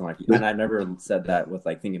 he's a and I never said that with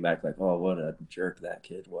like thinking back, like, oh, what a jerk that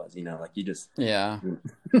kid was. You know, like you just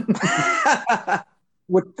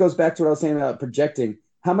What goes back to what I was saying about projecting.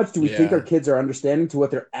 How much do we think our kids are understanding to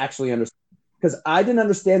what they're actually understanding? Because I didn't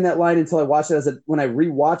understand that line until I watched it when I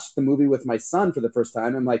rewatched the movie with my son for the first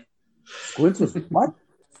time. I'm like, Squints was what?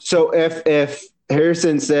 So if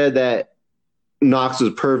Harrison said that Knox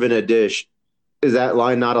was perving a dish, is that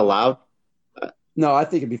line not allowed? No, I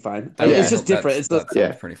think it'd be fine. It's just different.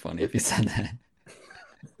 That's pretty funny if you said that.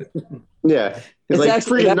 Yeah. It's like,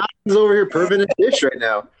 actually, freaking Knox is over here perving a dish right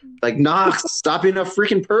now. Like, Knox, stop being a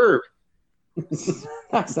freaking perv.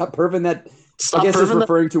 Stop perving that. I guess it's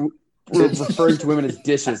referring to women as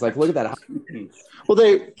dishes. Like, look at that.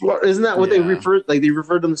 Well, isn't that what they refer? Like, they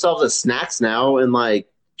refer to themselves as snacks now and like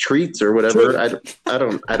treats or whatever. I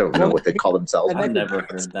don't know what they call themselves. I've never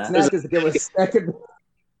heard that. Snack is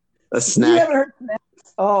a snack. You haven't heard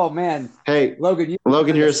snacks? Oh man. Hey, Logan,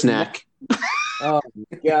 you're a snack. Oh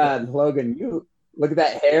my God, Logan, you look at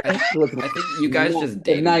that hair. I think you guys just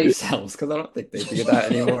dated yourselves because I don't think they do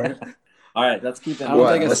that anymore. All right, let's keep it. I don't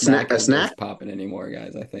think a snack is popping anymore,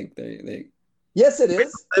 guys. I think they. Yes, it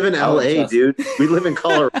is. We live in LA, dude. We live in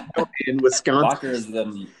Colorado, in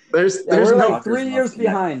Wisconsin. There's we're no like 3 years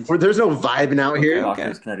behind. There's no vibing out here.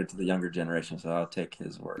 Walker's connected to the younger generation, so I'll take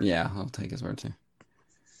his word. Yeah, I'll take his word too.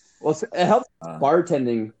 Well, it helps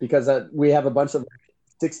bartending because we have a bunch of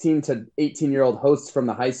 16 to 18-year-old hosts from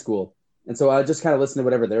the high school, and so I just kind of listen to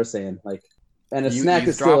whatever they're saying. Like, and a snack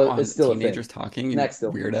is still teenagers talking. Snack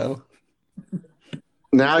still weirdo.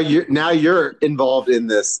 Now you're involved in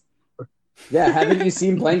this. Yeah, haven't you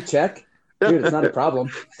seen Blank Check? Dude, it's not a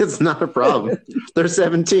problem. It's not a problem. They're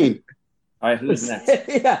 17. All right, who's next?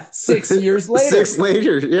 Yeah, 6 years later. 6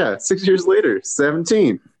 years later,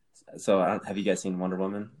 17. So, have you guys seen Wonder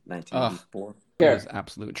Woman 1984? It was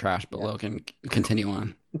absolute trash, but Logan, continue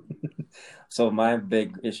on. So, my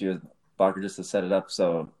big issue is, Bakker, just to set it up,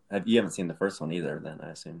 so you haven't seen the first one either, then, I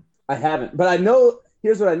assume? I haven't, but I know,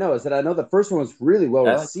 here's what I know, is that I know the first one was really well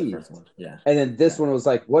received. Like the first one. Yeah. And then this one was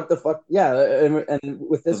like, what the fuck? Yeah, and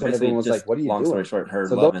with this one, everyone was like, what are you doing? Long story short, her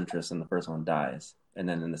love interest in the first one dies. And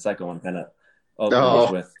then in the second one, kind of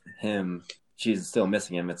opens with him she's still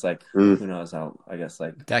missing him. It's like Mm. who knows how? I guess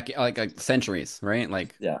like like centuries, right?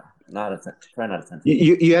 Like yeah, try not to.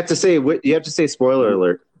 You have to say spoiler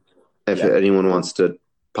alert if anyone wants to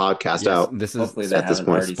podcast yes, out. this is Hopefully they at this haven't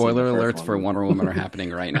point. already seen spoiler the first alerts for one. Wonder Woman are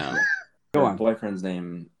happening right now. Go Her on. boyfriend's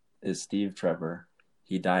name is Steve Trevor.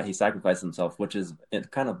 He died. He sacrificed himself, which is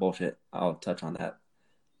kind of bullshit. I'll touch on that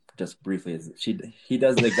just briefly. He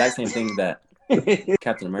does the exact same thing that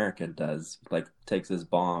Captain America does. Like takes his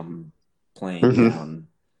bomb plane Mhm. down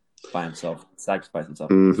by himself, sacrifice himself,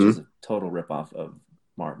 Mhm. which is a total ripoff of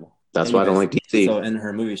Marvel. That's why I don't like DC. So in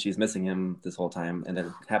her movie, she's missing him this whole time, and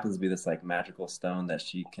there happens to be this like magical stone that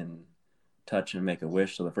she can touch and make a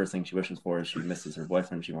wish. So the first thing she wishes for is she misses her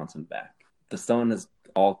boyfriend. She wants him back. The stone is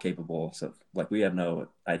all capable. So like we have no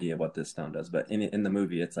idea what this stone does, but in the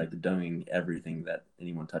movie, it's like doing everything that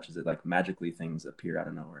anyone touches it. Like magically, things appear out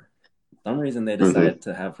of nowhere. For some reason they decided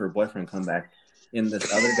to have her boyfriend come back in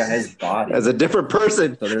this other guy's body As a different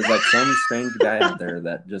person. So there's like some strange guy out there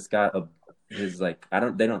that just got his like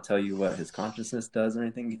they don't tell you what his consciousness does or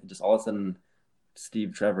anything. Just all of a sudden,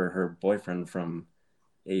 Steve Trevor, her boyfriend from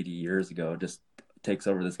 80 years ago, just takes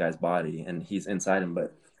over this guy's body and he's inside him.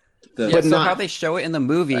 But so how they show it in the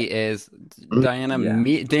movie is Diana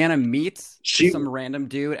meets some random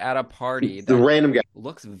dude at a party. The random guy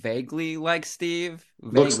looks vaguely like Steve.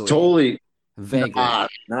 looks totally vaguely.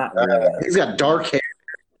 Not really. He's got dark hair.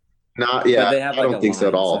 Not yeah. But they have, I don't think so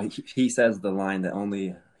at all. So he says the line that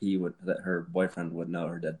only that her boyfriend would know,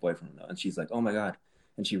 her dead boyfriend would know, and she's like, "Oh my god!"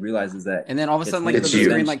 And she realizes that. And then all of a sudden, him. like the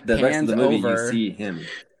screen like the rest pans of the movie, over. you see him.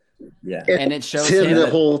 Yeah, and it shows him the that,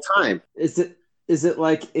 whole time. Is it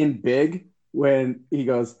like in Big when he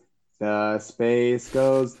goes, the space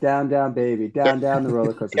goes down, down, baby, down the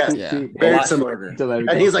roller coaster. Yes, yeah. Very similar.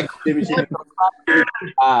 And he's like, shimmy, shimmy,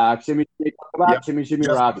 rock, shimmy, shimmy, rock, shimmy, shimmy,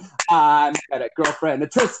 rock. I met a girlfriend, a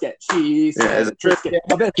Trisket. She said a Trisket.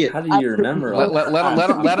 How do you remember?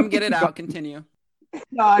 Let him get it out. Continue.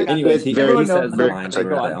 No, I got Anyways, he says the very line to her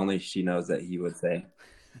that only she knows that he would say.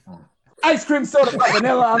 Ice cream soda by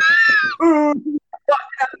vanilla. Ooh,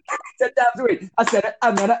 said that sweet. I said it.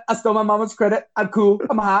 I meant it. I stole my mama's credit. I'm cool.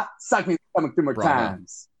 I'm hot. Suck me stomach 2 more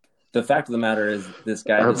times. The fact of the matter is, this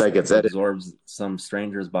guy hope that gets edited. absorbs some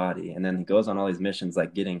stranger's body, and then he goes on all these missions,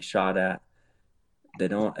 like getting shot at. They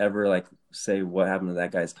don't ever like say what happened to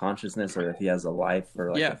that guy's consciousness, or if he has a life,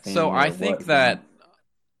 or like a family. So I or think what. that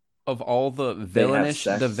of all the villainous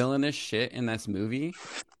sex. shit in this movie,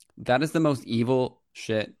 that is the most evil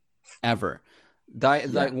shit ever.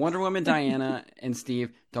 Like Wonder Woman, Diana, and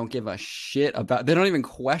Steve don't give a shit about. They don't even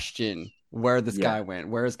question where this guy went,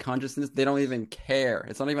 where his consciousness. They don't even care.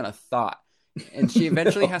 It's not even a thought. And she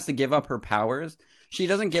eventually has to give up her powers. She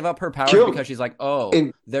doesn't give up her powers because she's like,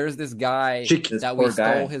 oh, there's this guy that we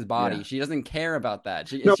stole his body. Yeah. She doesn't care about that.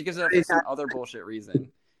 She gives it up for some other bullshit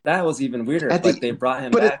reason. That was even weirder. Like they brought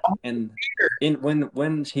him back, and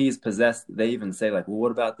when he's possessed, they even say like, "Well,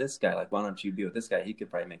 what about this guy? Like, why don't you be with this guy? He could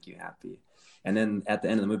probably make you happy." And then at the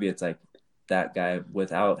end of the movie, it's like that guy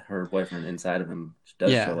without her boyfriend inside of him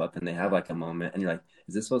does show up, and they have like a moment, and you're like,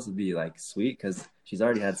 "Is this supposed to be like sweet? Because she's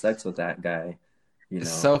already had sex with that guy." You know?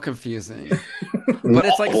 It's so confusing, but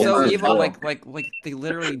it's like so evil. Like they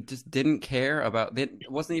literally just didn't care about. It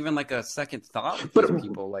wasn't even like a second thought with these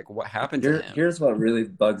people. Like what happened to him? Here's what really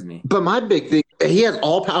bugs me. But my big thing, he has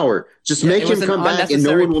all power. Just make him come back, and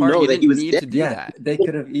no one will know that he was dead. That. They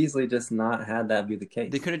could have easily just not had that be the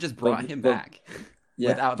case. They could have just brought him back.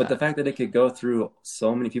 Yeah, but the fact that it could go through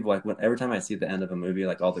so many people, like every time I see the end of a movie,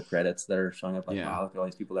 like all the credits that are showing up, like wow, look at all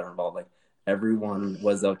these people that are involved, like. Everyone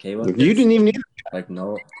was okay with it. You didn't even need it. Like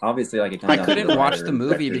no, obviously like it I couldn't watch the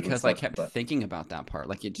movie because I kept thinking about that part.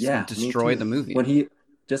 Like it just destroyed the movie. When he's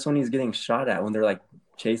getting shot at, when they're like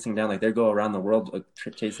chasing down, like they go around the world like,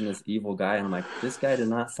 chasing this evil guy, and I'm like, this guy did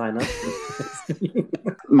not sign up for this.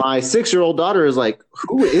 My 6-year-old daughter is like,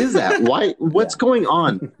 who is that? Why? What's going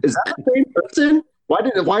on? Is that the same person?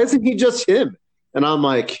 Why isn't he just him? And I'm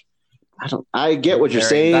like. I get what you're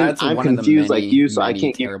saying. I'm confused like you, so I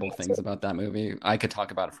can't. Terrible things about that movie. I could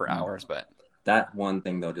talk about it for hours, but that one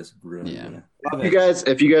thing though just ruined me.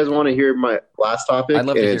 If you guys want to hear my last topic,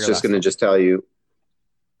 it's just going to just tell you.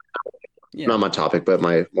 Not my topic, but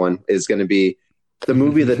my one is going to be the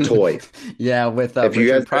movie The Toy. With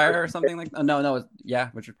Richard Pryor or something like that. No,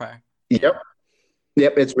 Richard Pryor. Yep,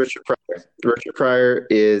 it's Richard Pryor. Richard Pryor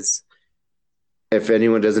is. If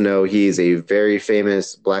anyone doesn't know, he's a very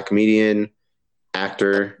famous black comedian,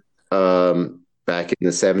 actor, back in the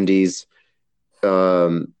 70s.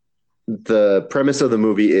 The premise of the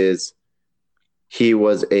movie is he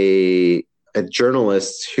was a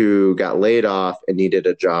journalist who got laid off and needed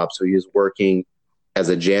a job. So he was working as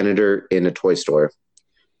a janitor in a toy store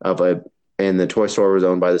and the toy store was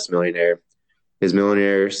owned by this millionaire. His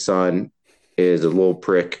millionaire son is a little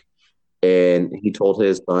prick, and he told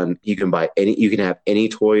his son, you can have any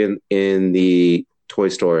toy in the toy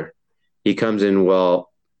store. He comes in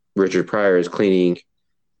while Richard Pryor is cleaning,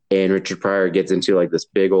 and Richard Pryor gets into like this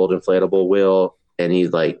big old inflatable wheel, and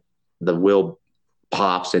he's like, the wheel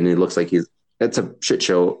pops, and it looks like it's a shit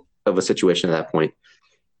show of a situation at that point.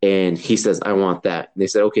 And he says, I want that. And they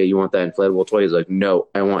said, okay, you want that inflatable toy? He's like, no,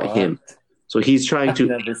 I want him. So he's trying to.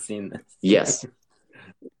 I've never seen this. Yes.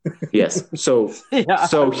 Yes. So Yeah.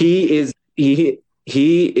 so he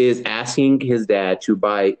is asking his dad to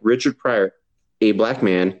buy Richard Pryor, a black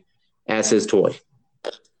man, as his toy.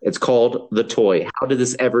 It's called The Toy. How did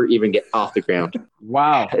this ever even get off the ground?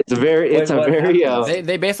 Wow. It's a very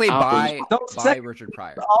They basically buy Richard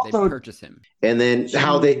Pryor. They purchase him. and then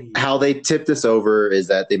how they tip this over is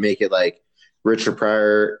that they make it like Richard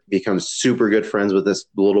Pryor becomes super good friends with this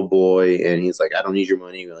little boy, and he's like, I don't need your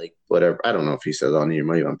money, like whatever. I don't know if he says I don't need your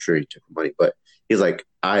money. I'm sure he took the money, but he's like,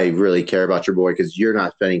 I really care about your boy because you're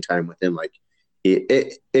not spending time with him. Like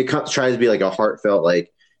it tries to be like a heartfelt,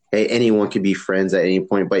 like, hey, anyone could be friends at any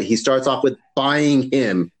point, but he starts off with buying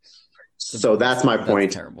him. So that's my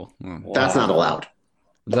point. That's terrible. That's not allowed.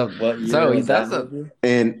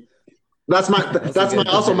 And that's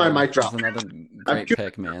my mic drop. That's another great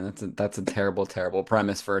pick, man. That's a terrible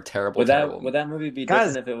premise for a terrible. Would that movie be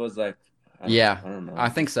different if it was like? I don't know. I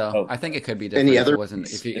think so. Oh. I think it could be different. Any other?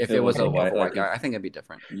 If it was a white guy, I think it'd be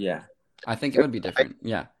different. Yeah. I think it would be different.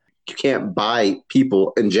 Yeah. You can't buy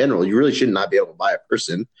people in general. You really should not be able to buy a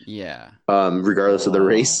person. Yeah. Regardless of the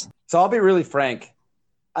race. So I'll be really frank.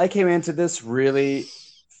 I came into this really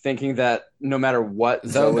thinking that no matter what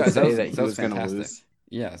Zoe would say, that he was going to lose.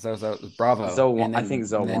 Yeah, so bravo. Zoe won. I think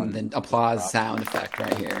Zoe won. Then applause sound effect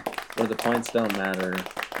right here. Where the points don't matter.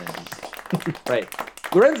 Right.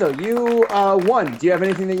 Lorenzo, you won. Do you have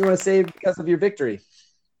anything that you want to say because of your victory?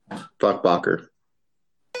 Fuck Bacher.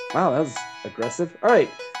 Wow, that was aggressive. All right.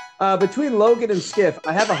 Between Logan and Skiff,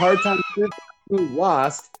 I have a hard time choosing who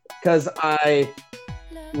lost because I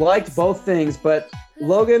liked both things, but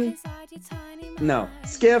Logan, no.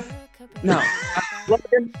 Skiff, no.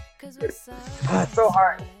 Logan, it's so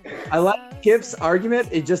hard. I like Skiff's argument.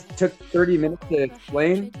 It just took 30 minutes to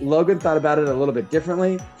explain. Logan thought about it a little bit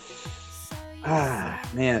differently.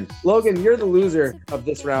 Man. Logan, you're the loser of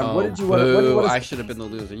this round. What did you want? I should have been the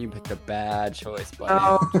loser. You picked a bad choice, buddy.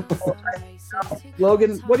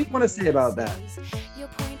 Logan, what do you want to say about that?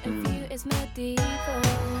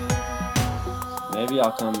 Maybe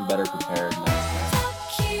I'll come better prepared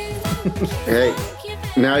next time. Hey,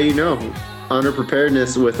 now you know.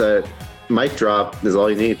 Underpreparedness with a mic drop is all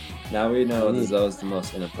you need. Now we know that Zoe's the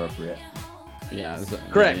most inappropriate. Yeah.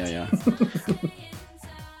 Correct. Yeah.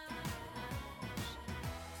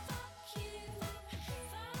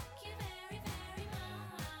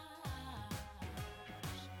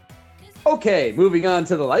 Okay, moving on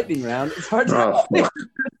to the lightning round. It's hard to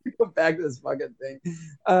go back to this fucking thing.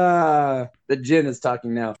 The gin is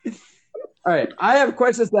talking now. All right, I have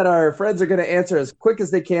questions that our friends are going to answer as quick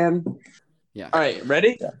as they can. Yeah. All right,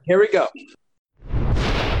 ready? Yeah. Here we go.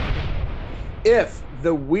 If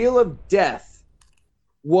the Wheel of Death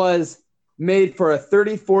was made for a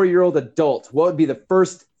 34-year-old adult, what would be the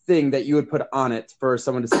first thing that you would put on it for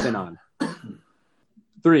someone to spin on?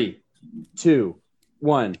 3, 2,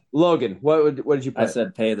 1. Logan, what did you put? I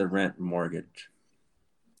said pay the rent and mortgage.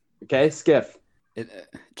 Okay, Skiff.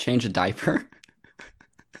 Change a diaper.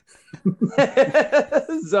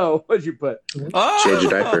 Zoe, what'd you put? Change a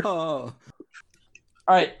diaper.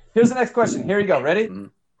 All right, here's the next question. Here you go. Ready? Mm-hmm.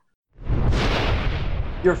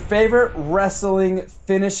 Your favorite wrestling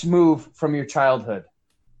finish move from your childhood?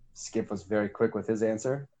 Skip was very quick with his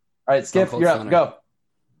answer. All right, Skip, you're up. Go.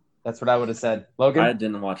 That's what I would have said. Logan? I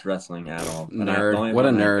didn't watch wrestling at all. Nerd. What a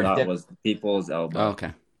nerd. That was the People's Elbow. Oh,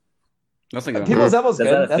 okay. That's a good People's Elbow's good.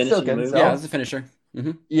 That That's still good. move? So. Yeah, that's a finisher.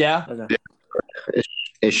 Mm-hmm. Yeah. Okay.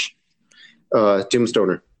 Ish.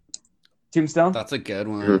 Tombstoner. Tombstone? That's a good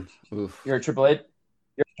one. Mm-hmm. Oof. You're a Triple H?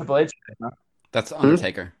 You're a Triple H? Huh? That's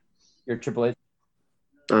Undertaker. You're a Triple H?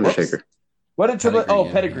 Undertaker. Whoops. What did Triple H? Oh,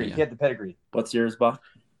 yeah, pedigree. yeah. He had the pedigree. What's yours, Bach?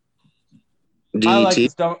 DDT. I like the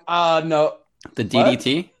stone. No. The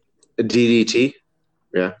DDT? DDT.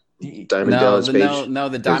 Yeah. Diamond Dallas Page. No,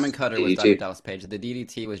 the Diamond Cutter was DDT. Diamond Dallas Page. The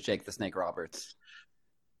DDT was Jake the Snake Roberts.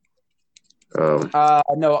 Oh.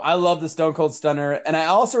 No, I love the Stone Cold Stunner. And I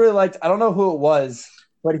also really liked, I don't know who it was,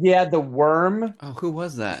 but he had the worm. Oh, who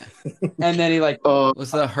was that? And then he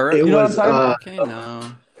Was the Hurt? It You know was what I'm talking Okay,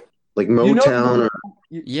 no. like Motown.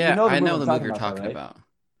 you Yeah, know the I know movie the I'm movie you're talking right? about.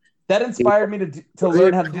 That inspired me to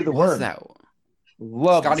learn how to do the What was word. that?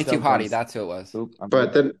 Love Scotty Too Stone Hottie. Cold. That's who it was. Oop, I'm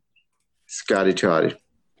But then Scotty Too Hottie.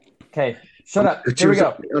 okay, shut up. Here we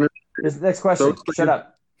go. Here's the next question. So- Shut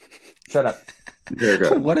up. Shut up. Here we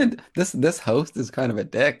go. What did this host is kind of a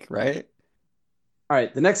dick, right? All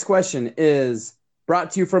right, the next question is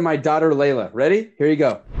brought to you from my daughter Layla. Ready? Here you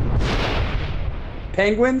go.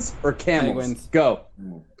 Penguins or camels? Penguins. Go.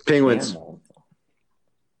 Penguins. Camel.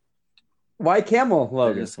 Why camel, They're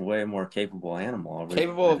Logan? just a way more capable animal.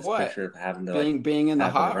 Capable I of just what? picture having to Being in the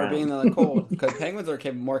have it hot or around. being in the cold? Because penguins are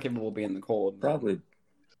more capable of being in the cold. probably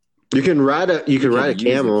You can ride a use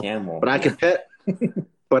camel, but I could pet.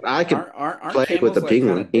 But I could Aren't play camels, with a like,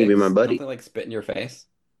 penguin. kinda He can be dicks? my buddy. Don't they like spit in your face?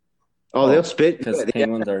 Oh, they'll spit. because Yeah.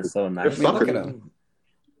 penguins are so nice. They're Look at fuckers.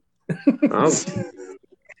 them.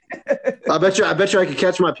 I bet you I could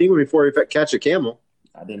catch my penguin before he catch a camel.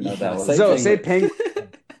 I didn't know that was Say So a say thing. penguin.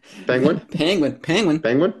 Penguin, Penguin.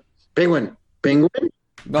 penguin.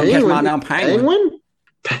 Don't catch my down penguin.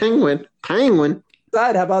 Penguin.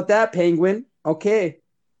 Side, how about that, penguin? Okay.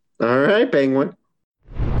 All right, penguin.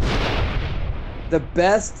 The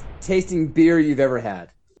best tasting beer you've ever had.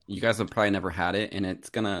 You guys have probably never had it, and it's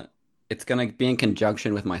gonna be in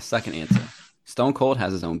conjunction with my second answer. Stone Cold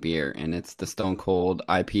has his own beer, and it's the Stone Cold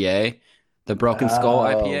IPA, the Broken Skull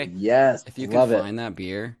IPA. Yes. If you love can it. find that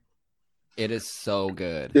beer, it is so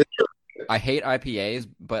good. I hate IPAs,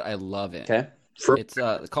 but I love it. Okay. It's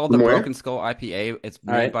called the Where? Broken Skull IPA. It's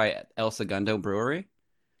made right. by El Segundo Brewery.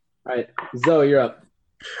 All right. Zoe, you're up.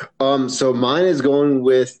 So mine is going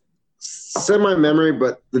with semi-memory,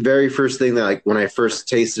 but the very first thing that, like, when I first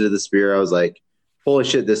tasted this beer, I was like, holy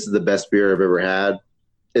shit, this is the best beer I've ever had.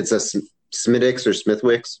 It's a Smithwick's or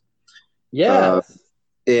Smithwick's. Yeah.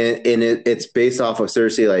 And it's based off of,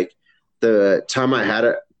 seriously, like, the time I had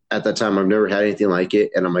it at that time, I've never had anything like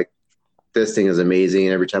it. And I'm like, this thing is amazing.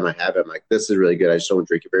 And every time I have it, I'm like, this is really good. I just don't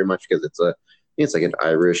drink it very much because I think it's like an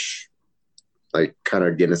Irish, like, kind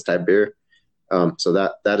of Guinness type beer. So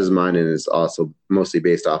that is mine, and it's also mostly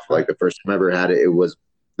based off, like, the first time I ever had it. It was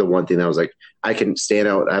the one thing that was like, I can stand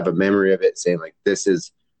out. I have a memory of it saying, like, this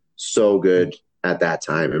is so good at that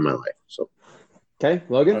time in my life. So Okay,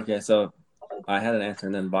 Logan. Okay, so I had an answer,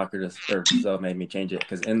 and then Bacher so made me change it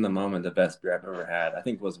because in the moment, the best beer I've ever had, I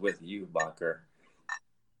think, was with you, Bacher.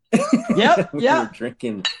 Yep. We Yeah. were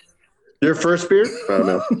drinking. your first beer? I don't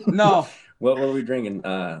know. No, What were we drinking?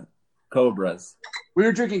 Cobras. we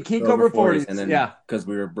were drinking King Cobra 40s. and then Yeah. because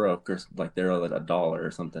we were broke, or like they were like $1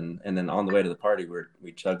 or something, and then on the way to the party,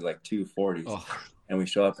 we chugged like 2 40s, Oh, and we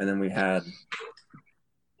show up, and then we had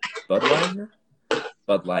Bud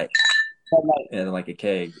Light, and like a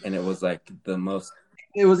keg, and it was like the most.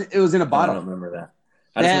 It was in a I bottle. don't remember that.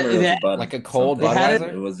 I just That- remember it was that- a Bud like a cold something. They had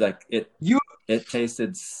Budweiser? It was like it. You- It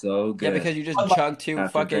tasted so good. yeah, because you just Bud Light. chugged 2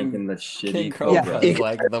 after fucking drinking the shitty King Cobra. Cobras, Yeah.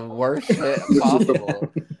 like the worst shit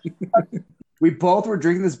possible. We both were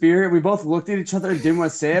drinking this beer, and we both looked at each other and didn't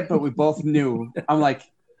want to say it, but we both knew. I'm like,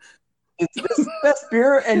 is this the best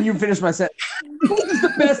beer? And you finished my set. This is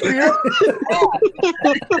the best beer.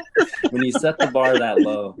 When you set the bar that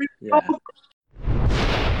low, yeah.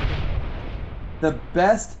 The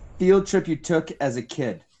best field trip you took as a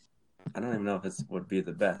kid. I don't even know if this would be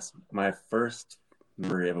the best. My first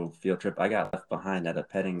memory of a field trip, I got left behind at a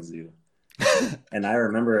petting zoo, and I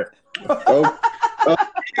remember it. Oh,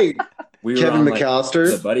 hey, We were Kevin on like,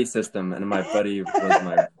 McAllister. the buddy system, and my buddy was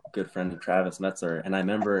my good friend Travis Metzer, and I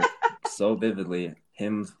remember so vividly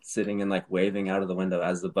him sitting and like waving out of the window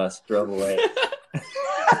as the bus drove away.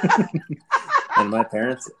 And my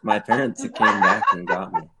parents came back and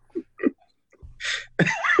got me.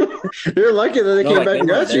 You're lucky that they No, came like, back and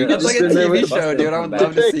they were got you. there. You It's just like a sitting there TV with- show, dude. I would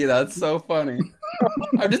love to see that. It's so funny.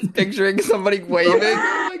 I'm just picturing somebody waving.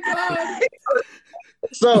 Oh my god.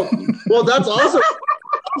 So, well, that's also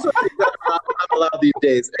not allowed these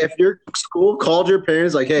days. If your school called your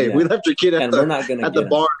parents, like, "Hey, Yeah. we left your kid at And we're the not gonna at the get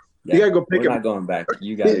bar. him. You gotta go pick We're him." not going back.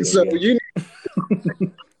 You got to. So you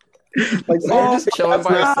like, So you're just chilling by that's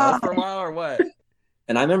not- yourself for a while, or what?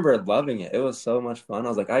 And I remember loving it. It was so much fun. I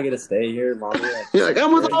was like, I get to stay here longer. You're like, I'm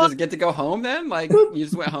You with just get to go home then? Like you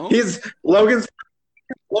just went home? He's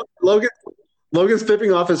Logan's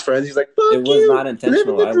flipping off his friends. He's like, "Fuck It was you, not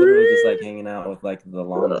intentional. living I the literally was just dream." like hanging out with like the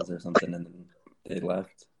llamas or something, and then they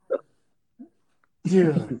left.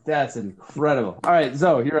 Dude, that's incredible. All right,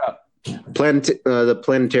 Zoe, you're up. The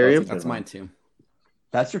planetarium. That's mine too.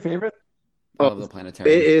 That's your favorite? I love the It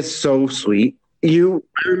planetarium. is so sweet. I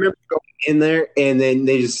remember going in there, and then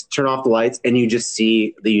they just turn off the lights, and you just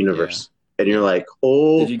see the universe, and you're like,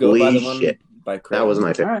 "Holy Did you go by the one shit!" by That Crow? was my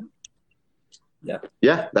All favorite. right.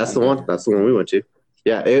 Yeah, that's the one. That's the one we went to.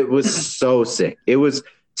 Yeah, it was so sick. It was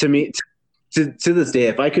to me, to this day,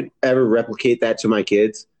 if I could ever replicate that to my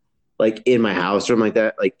kids, like in my house or something like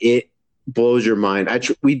that, like it blows your mind.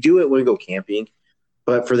 We do it when we go camping,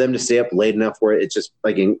 but for them to stay up late enough where it's just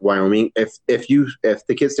like in Wyoming, if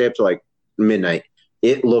the kids stay up to like midnight,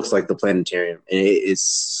 it looks like the planetarium, and it is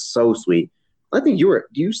so sweet. I think do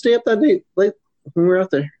you stay up that night late when we were out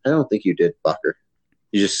there? I don't think you did, Bucker.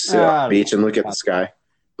 You just sit on the beach and look at the sky.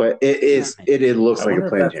 But it looks like a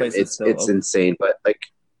planetarium. It's insane. But like,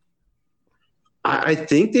 I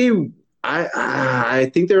think I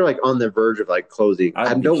think they're like on the verge of like closing.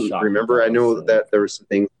 I don't remember. I know that there were some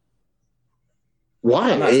things.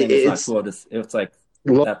 Why? I'm not saying it's not cool. It's like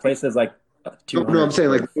that place is like 200 no, I'm saying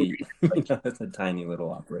like feet. It's a tiny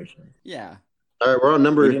little operation. Yeah. All right, we're on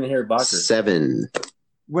number You didn't hear Bacher. 7.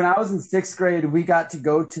 When I was in 6th grade, we got to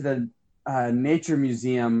go to the nature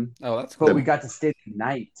museum. Oh, that's cool. But we got to stay the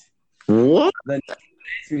night. What? The nature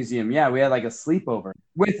museum. Yeah, we had like a sleepover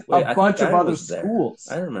with a bunch of other schools.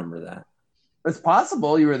 I remember that. It's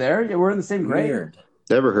possible you were there. Yeah, we're in the same grade. Weird.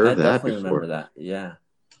 Never heard I of that definitely before. remember that. Yeah.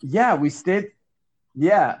 Yeah, we stayed.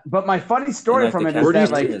 Yeah, but my funny story like from it the is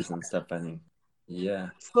that like and stuff. I think. Yeah.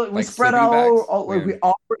 we Like spread sleeping bags? all we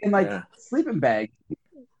all were in like Yeah. sleeping bags.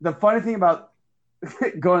 The funny thing about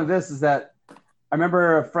going to this is that I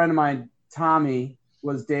remember a friend of mine, Tommy,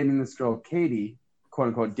 was dating this girl, Katie, quote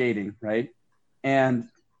unquote dating, right? And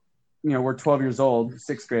we're 12 years old,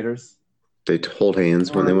 6th graders. They hold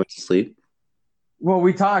hands when they went to sleep. Well,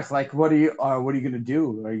 we talked like, what are you gonna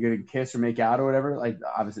do? Are you gonna kiss or make out or whatever? Like,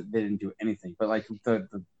 obviously they didn't do anything, but like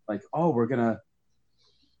we're gonna.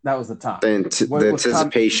 That was the talk. The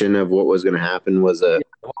anticipation of what was going to happen was a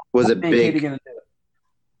big,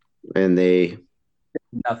 and they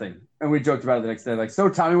nothing. And we joked about it the next day. Like, so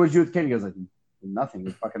Tommy, what did you do with Katie? He goes like, nothing.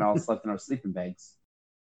 We fucking all slept in our sleeping bags.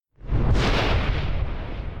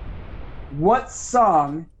 What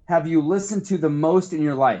song have you listened to the most in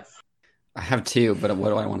your life? I have 2, but what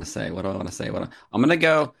do I want to say? I'm gonna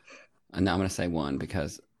go. No, I'm gonna say 1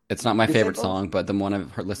 because it's not my favorite song, but the one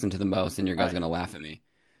I've listened to the most, and you guys are gonna laugh at me.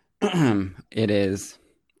 It is.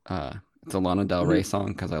 It's a Lana Del Rey song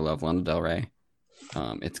because I love Lana Del Rey.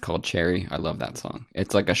 It's called Cherry. I love that song.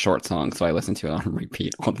 It's like a short song, so I listen to it on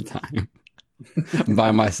repeat all the time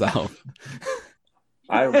by myself.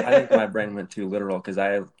 I think my brain went too literal because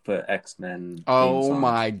I put X-Men. Oh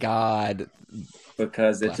my god!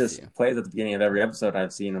 Because it just plays at the beginning of every episode.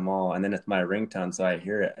 I've seen them all, and then it's my ringtone, so I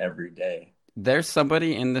hear it every day. There's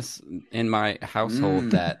somebody in my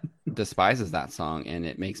household that despises that song, and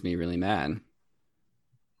it makes me really mad.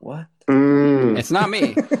 What? It's not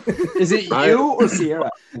me. Is it you or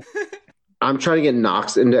Sierra? I'm trying to get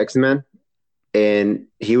Knox into X-Men, and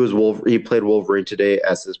he played Wolverine today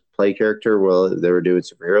as his play character while they were doing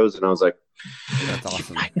superheroes, and I was like, "That's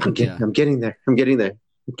awesome." I'm getting there.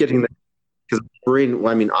 Because Wolverine.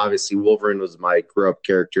 Well, I mean, obviously, Wolverine was my grow-up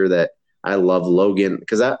character that. I love Logan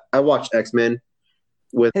because I watched X-Men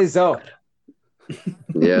with. Hey Zoe.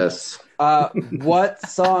 Yes. What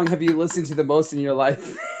song have you listened to the most in your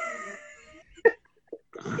life?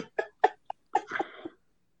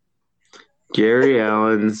 Gary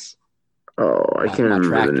Allen's. Oh, I can't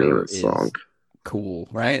remember the name of the song. Cool,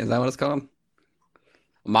 right? Is that what it's called?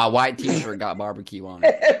 My white T-shirt got barbecue on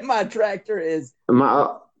it. My tractor is.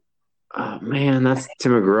 Oh, man, that's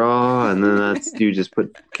Tim McGraw, and then you just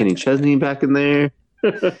put Kenny Chesney back in there.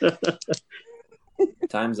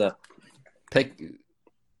 Time's up. Pick.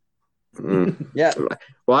 Yeah.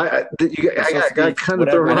 Well, I got kind of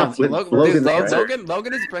thrown off with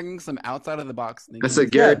Logan is bringing some outside of the box things. I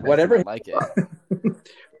said Gary, whatever. I like it.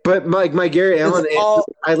 But my Gary Allen,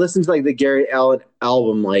 I listened to like the Gary Allen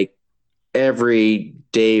album like every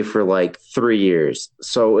day for like 3 years.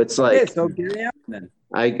 So it's like so Gary Allen then.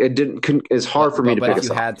 It's hard for me to pick a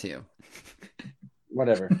song. You had to.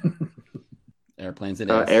 Whatever. Airplanes. It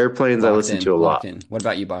is. Airplanes. I listen to a lot. What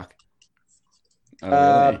about you, Bach?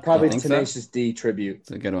 Really? Probably Tenacious D tribute.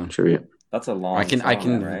 It's a good one. Tribute. That's a long. I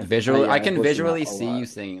can right? visually see you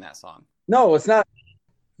singing that song. No, it's not.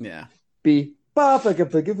 Yeah. No, I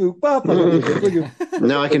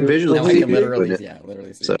can visually. No, I can literally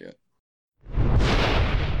see you do it.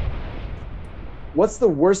 What's the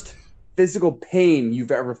worst physical pain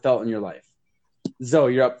you've ever felt in your life?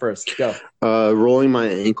 Zoe, you're up first. Go. Rolling my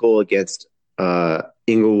ankle against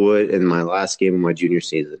Inglewood in my last game of my junior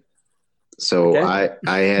season. So okay.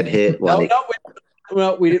 I had hit. No, we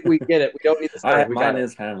get it. We don't need the story. Mine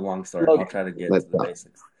is kind of a long story. I'll try to get to the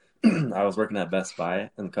basics. I was working at Best Buy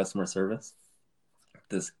in customer service.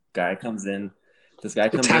 This guy comes in.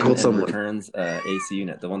 And returns AC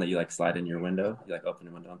unit, the one that you like slide in your window. You like open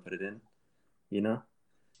your window and put it in. You know.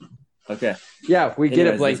 Okay. Yeah, we get it,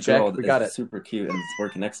 Anyways, blank this check. girl We got is it. super cute and it's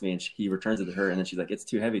working next to me, and he returns it to her, and then she's like, "It's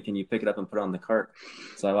too heavy. Can you pick it up and put it on the cart?"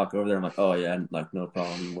 So I walk over there. I'm like, "Oh yeah, like no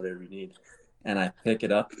problem. Whatever you need." And I pick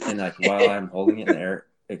it up, and like while I'm holding it in the air,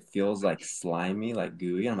 it feels like slimy, like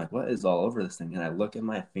gooey. I'm like, "What is all over this thing?" And I look at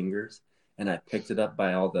my fingers, and I picked it up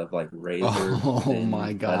by all the like razor thin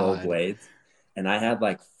my metal God. blades, and I had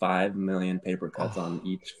like 5 million paper cuts on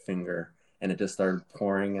each finger, and it just started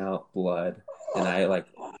pouring out blood. And I like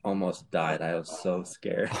almost died. I was so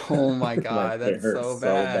scared. Oh my God, Like, it that's hurt so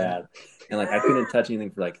bad. And like I couldn't touch anything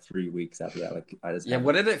for like 3 weeks after that. Like I just Yeah, had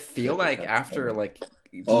what did it feel paper like cuts after? everywhere. Like,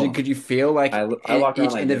 Oh. could you feel like I walked around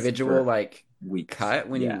each like this individual for like weeks. cut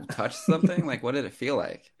when Yeah. you touched something? Like, what did it feel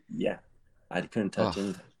like? Yeah, I couldn't touch Ugh.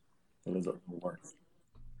 anything. It was the worst.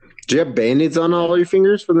 Do you have band-aids on all your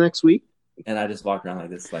fingers for the next week? And I just walked around like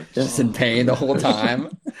this, like Just in pain the whole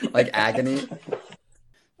time, like agony.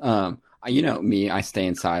 You know me, I stay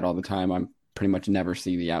inside all the time. I'm pretty much never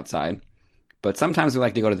see the outside, but sometimes we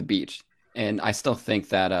like to go to the beach, and I still think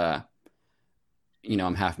that you know,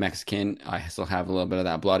 I'm half Mexican. I still have a little bit of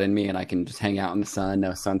that blood in me, and I can just hang out in the sun,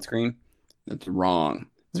 no sunscreen. That's wrong.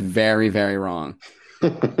 It's very, very wrong.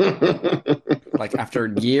 Like after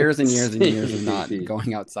years and years and years of not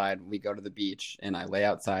going outside, we go to the beach, and I lay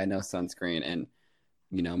outside, no sunscreen, and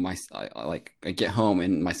you know, I get home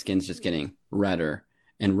and my skin's just getting redder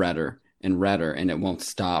and redder and redder, and it won't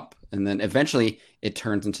stop. And then eventually it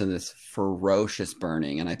turns into this ferocious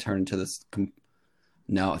burning, and I turn into this.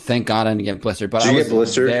 No, thank God I didn't get blistered, but I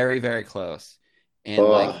was very, very close. And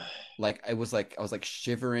like I was like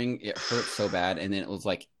shivering. It hurt so bad, and then it was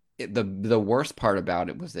like the worst part about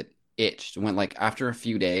it was it itched. When like after a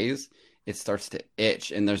few days, it starts to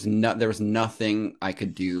itch, and there was nothing I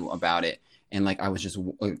could do about it. And like I was just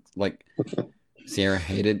like Sierra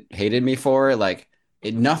hated me for it. Like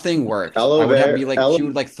nothing worked. I would have to be like she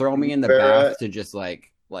would like throw me in the bath to just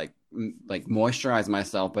like moisturize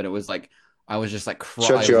myself, but it was like I was just like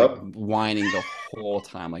crying, like whining the whole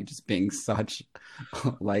time, like just being such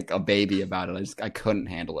like a baby about it. I couldn't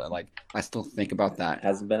handle it. Like I still think about that.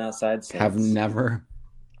 Hasn't been outside since. Have never.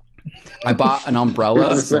 I bought an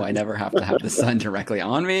umbrella so I never have to have the sun directly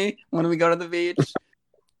on me when we go to the beach.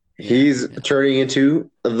 He's turning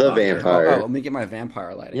into the vampire. Oh, let me get my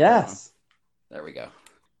vampire lighting. Yes. There we go.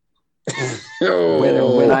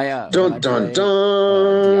 Oh, when I dun, dun, dun.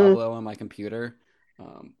 Diablo on my computer,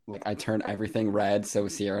 like I turn everything red so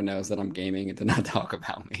Sierra knows that I'm gaming and to not talk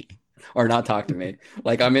about me or not talk to me.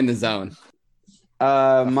 Like I'm in the zone.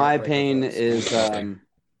 My pain is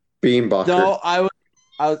Beanbacher. No, I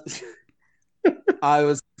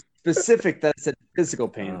was specific that said physical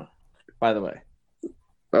pain, by the way.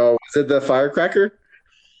 Oh, was it the firecracker?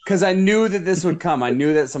 Because I knew that this would come. I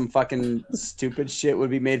knew that some fucking stupid shit would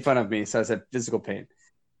be made fun of me, so I said physical pain.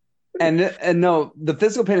 And no, the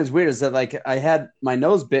physical pain is weird. Is that like I had my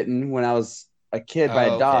nose bitten when I was a kid by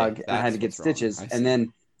a dog, and I had to get stitches. And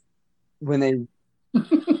then when they,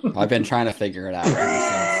 I've been trying to figure it out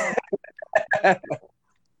ever since.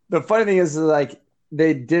 The funny thing is like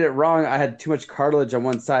they did it wrong. I had too much cartilage on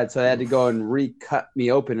one side, so I had to go and recut me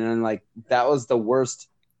open, and like that was the worst.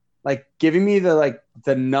 Like giving me the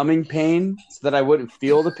numbing pain so that I wouldn't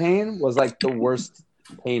feel the pain was like the worst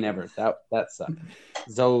pain ever. That sucked.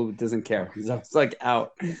 Zoe doesn't care. Zoe's like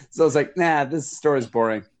out. Zoe's like, nah, this story's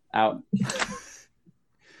boring. Out.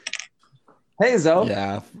 Hey Zoe.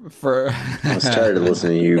 Yeah. I was tired of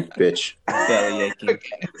listening to you, bitch. Belly aching.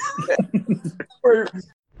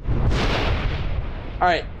 All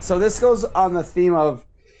right, so this goes on the theme of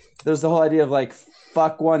there's the whole idea of like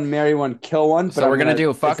fuck one, marry one, kill one. But So we're gonna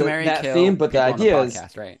do fuck, marry, that kill. theme, but the idea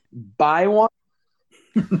podcast, is right? buy one.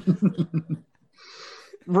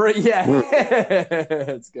 Right, yeah,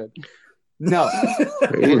 it's good. No,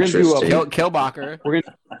 we're gonna do a Killbacher. We're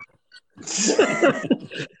gonna.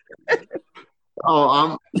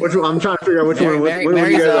 I'm trying to figure out which one.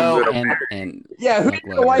 Mary you guys Zoe are and yeah, who's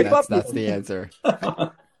gonna wipe up? That's the answer.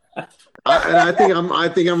 I think I'm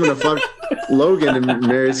gonna fuck Logan and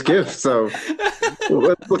Mary's gift. So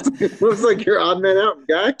looks like you're odd man out,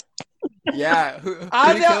 guy. Yeah, who do you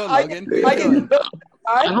kill, Logan?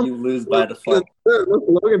 You lose by default.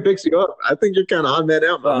 Logan picks you up. I think you're kind of odd man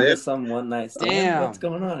out, my man. Some one night stand. Damn. What's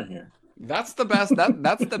going on here? That's the best.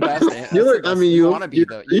 That's the best. You want to be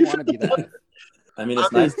that. I mean,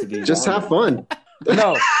 it's nice to be. Just have fun.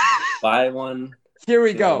 No. Buy one. Here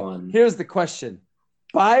we go. one. Here's the question: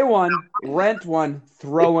 buy one, rent one,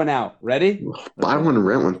 throw one out. Ready? Buy one,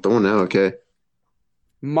 rent one, throw one out. Okay.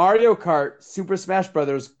 Mario Kart, Super Smash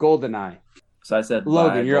Brothers, GoldenEye. So I said,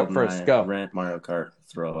 Logan, buy you're up GoldenEye, first. Go. Rent Mario Kart,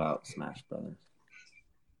 throw out Smash Brothers.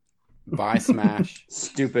 Buy Smash.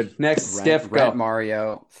 Stupid. Next, Rent, Skiff, go. rent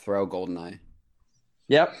Mario. Throw GoldenEye.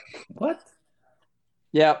 Yep. What?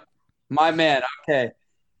 Yep. My man. Okay.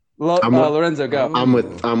 I'm with- Lorenzo, go.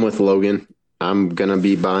 I'm with Logan. I'm gonna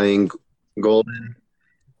be buying Golden.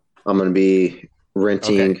 I'm gonna be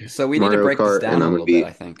renting. Okay, so we need to Mario break Kart, this down and a I'm little gonna be bit,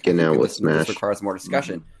 I think. getting out with this Smash. requires more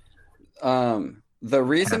discussion. The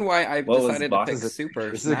reason why I What was decided to Box? pick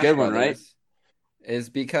Super This is a Smash good one, right? Brothers is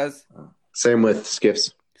because Same with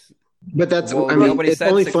Skiffs. But that's well, I mean nobody it's said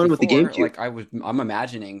only fun with the 64. GameCube. Like I'm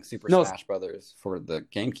imagining Super No. Smash Brothers for the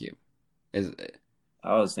GameCube. Is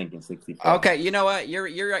I was thinking 64. okay. You know what? You're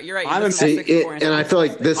right. I'm This is See, a 64 and I feel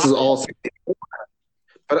like this is all.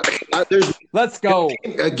 But there's Let's go.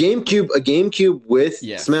 a GameCube with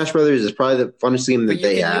Yes. Smash Brothers is probably the funnest game But that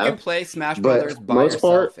they you can have. play Smash but Brothers by most yourself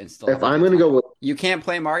part, and still. If have a I'm good gonna go time. with, You can't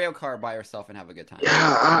play Mario Kart by yourself and have a good time.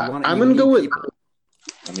 yeah, You I'm you gonna go need with people.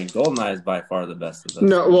 I mean, GoldenEye is by far the best of those.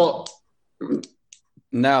 no. Well,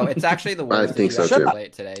 No, it's actually the worst. I think if so, you actually too. play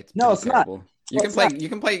it today. It's No, pretty it's not. terrible. You No, can it's play.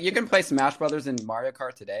 not. You can play Smash Brothers and Mario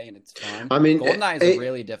Kart today, and it's fun. I mean, GoldenEye is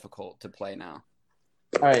really difficult to play now.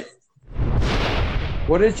 All right.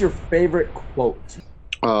 What is your favorite quote?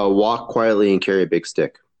 walk quietly and carry a big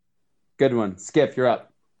stick. Good one. Skip, you're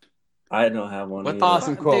up. I don't have one. What either.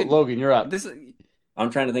 Awesome Dude, quote. Logan, you're up. This is I'm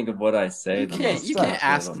trying to think of what I say. you the can't most you can't often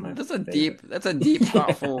ask. about my That's a favorite. deep,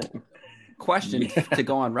 thoughtful question to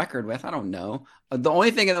go on record with. I don't know. The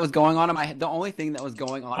only thing that was going on in my head, I'm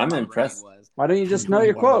in my impressed. brain was. Why don't you just I know know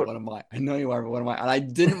your you are, but quote? What am I? I know you are, but what am I? And I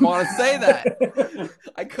didn't want to say that.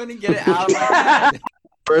 I couldn't get it out of my head.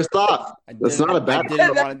 First off, that's not a I bad.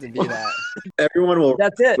 didn't want it to be that. Everyone will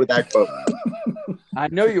That's it. with that quote. I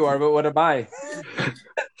know you are, but what am I?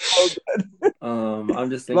 I'm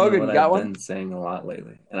just thinking Logan, what you got I've one? been saying a lot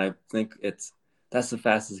lately, and I think that's the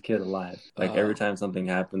fastest kid alive. Like every time something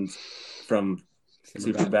happens from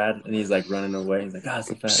super bad, and he's like running away, he's like, "Ah, it's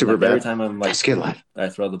the fastest." Super Like, every bad. time I'm like, Best kid alive. I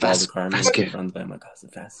throw the ball to Carmen, Best he kid. runs by. I'm like, "Oh, it's the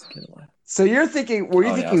fastest kid alive." So you're thinking? Were you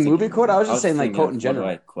Oh, yeah, I thinking was movie thinking- quote? I was just saying like thinking quote of in what general.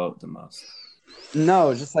 do I quote the most?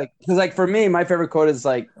 No, just like because like for me, my favorite quote is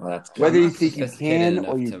like Well, that's whether I'm you not think you sophisticated can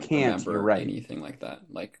or enough you to can't. remember You're right. Anything like that.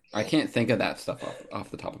 Like I can't think of that stuff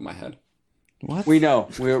off the top of my head. What? We know.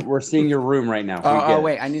 We're seeing your room right now. We get Oh it.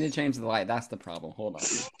 wait, I need to change the light. That's the problem. Hold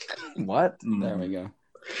on. What? There we go.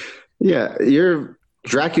 Yeah, you're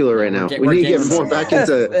Dracula right now. We're We need to get gaming more some back more.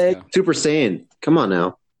 into Let's go. Super Saiyan. Come on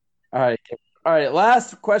now. All right. All right.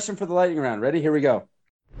 Last question for the lightning round. Ready? Here we go.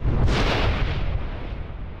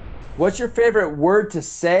 What's your favorite word to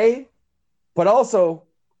say, but also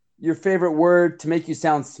your favorite word to make you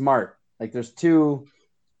sound smart? Like there's two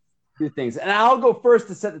things. And I'll go first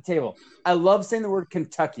to set the table. I love saying the word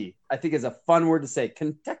Kentucky. I think it's a fun word to say,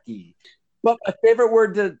 Kentucky. But my favorite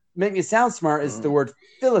word to make me sound smart is the word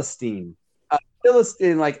Philistine.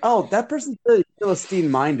 Philistine, like, oh, that person's really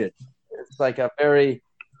Philistine-minded. It's like a very,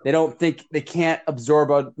 they don't think, they can't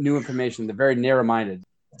absorb new information. They're very narrow-minded.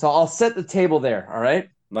 So I'll set the table there, all right?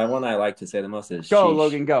 My one I like to say the most is Go, sheesh.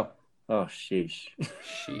 Logan, go. Oh, sheesh.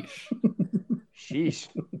 Sheesh. Sheesh.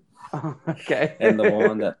 Okay. And the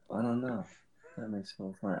one that I don't know. That makes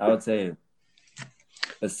me fun. I would say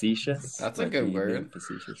facetious. That's a Like, good are you being word.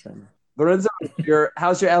 Facetious right now. Lorenzo,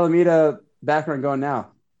 how's your Alameda background going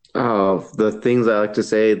now? Oh, the things I like to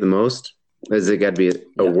say the most is it got to be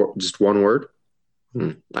just one word.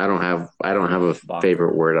 I don't have a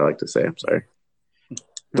favorite word I like to say. I'm sorry.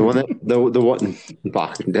 The one that the one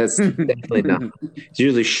Bach. That's definitely not. It's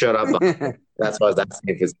usually shut up. That's why I was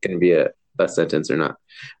asking if it's going to be a sentence or not.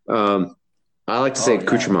 I like to say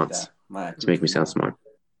accoutrements to make me sound smart.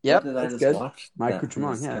 Yep, What did I that's just good. watch? My That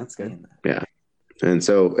accoutrement, was yeah, that's good. saying that. And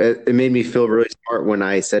so it made me feel really smart when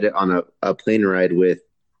I said it on a plane ride with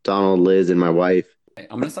Donald, Liz, and my wife.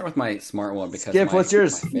 I'm gonna start with my smart one because Skip, what's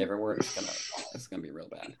yours? my favorite word is gonna be real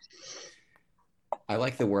bad. I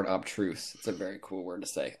like the word obtruse. It's a very cool word to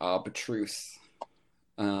say. Obtruse.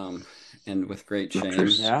 And with great shame.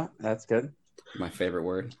 Obtruse. Yeah, that's good. My favorite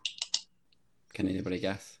word. Can anybody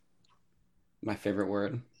guess? My favorite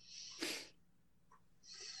word.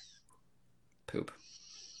 Poop.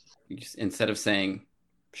 You just, instead of saying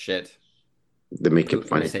shit, They make poop, it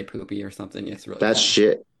funny. you say poopy or something. It's really That's funny.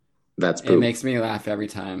 shit. That's It poop. makes me laugh every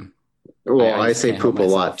time. Well, I just say can't help poop a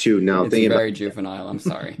lot myself. too. Now It's thinking very juvenile. I'm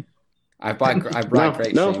sorry. I brought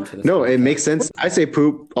great shame to this. no, it podcast. makes sense. I say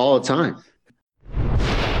poop all the time.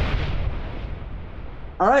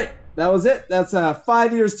 All right, that was it. That's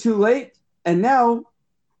 5 years too late. And now,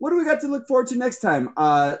 what do we got to look forward to next time?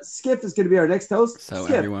 Skip is going to be our next host. So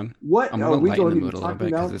Skip, everyone, what I'm are going to we lighten going the to mood be a little talking bit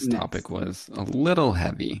because about this next? topic was a little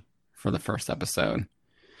heavy for the first episode.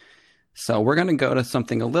 So we're going to go to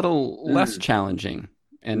something a little less challenging.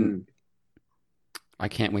 And I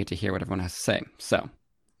can't wait to hear what everyone has to say. So,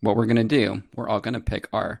 what we're going to do, we're all going to pick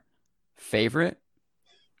our favorite,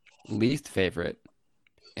 least favorite,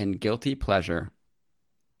 and guilty pleasure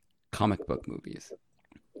comic book movies.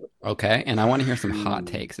 Okay? And I want to hear some hot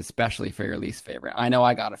takes, especially for your least favorite. I know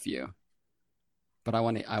I got a few, but I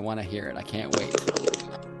want to hear it. I can't wait.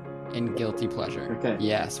 And guilty pleasure. Okay.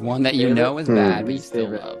 Yes, one that you know is bad, but you still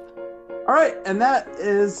love. All right, and that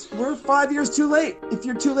is, we're 5 years too late. If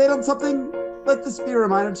you're too late on something, let this be a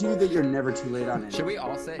reminder to you that you're never too late on anything. Should we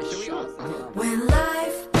all say? When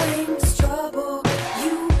life brings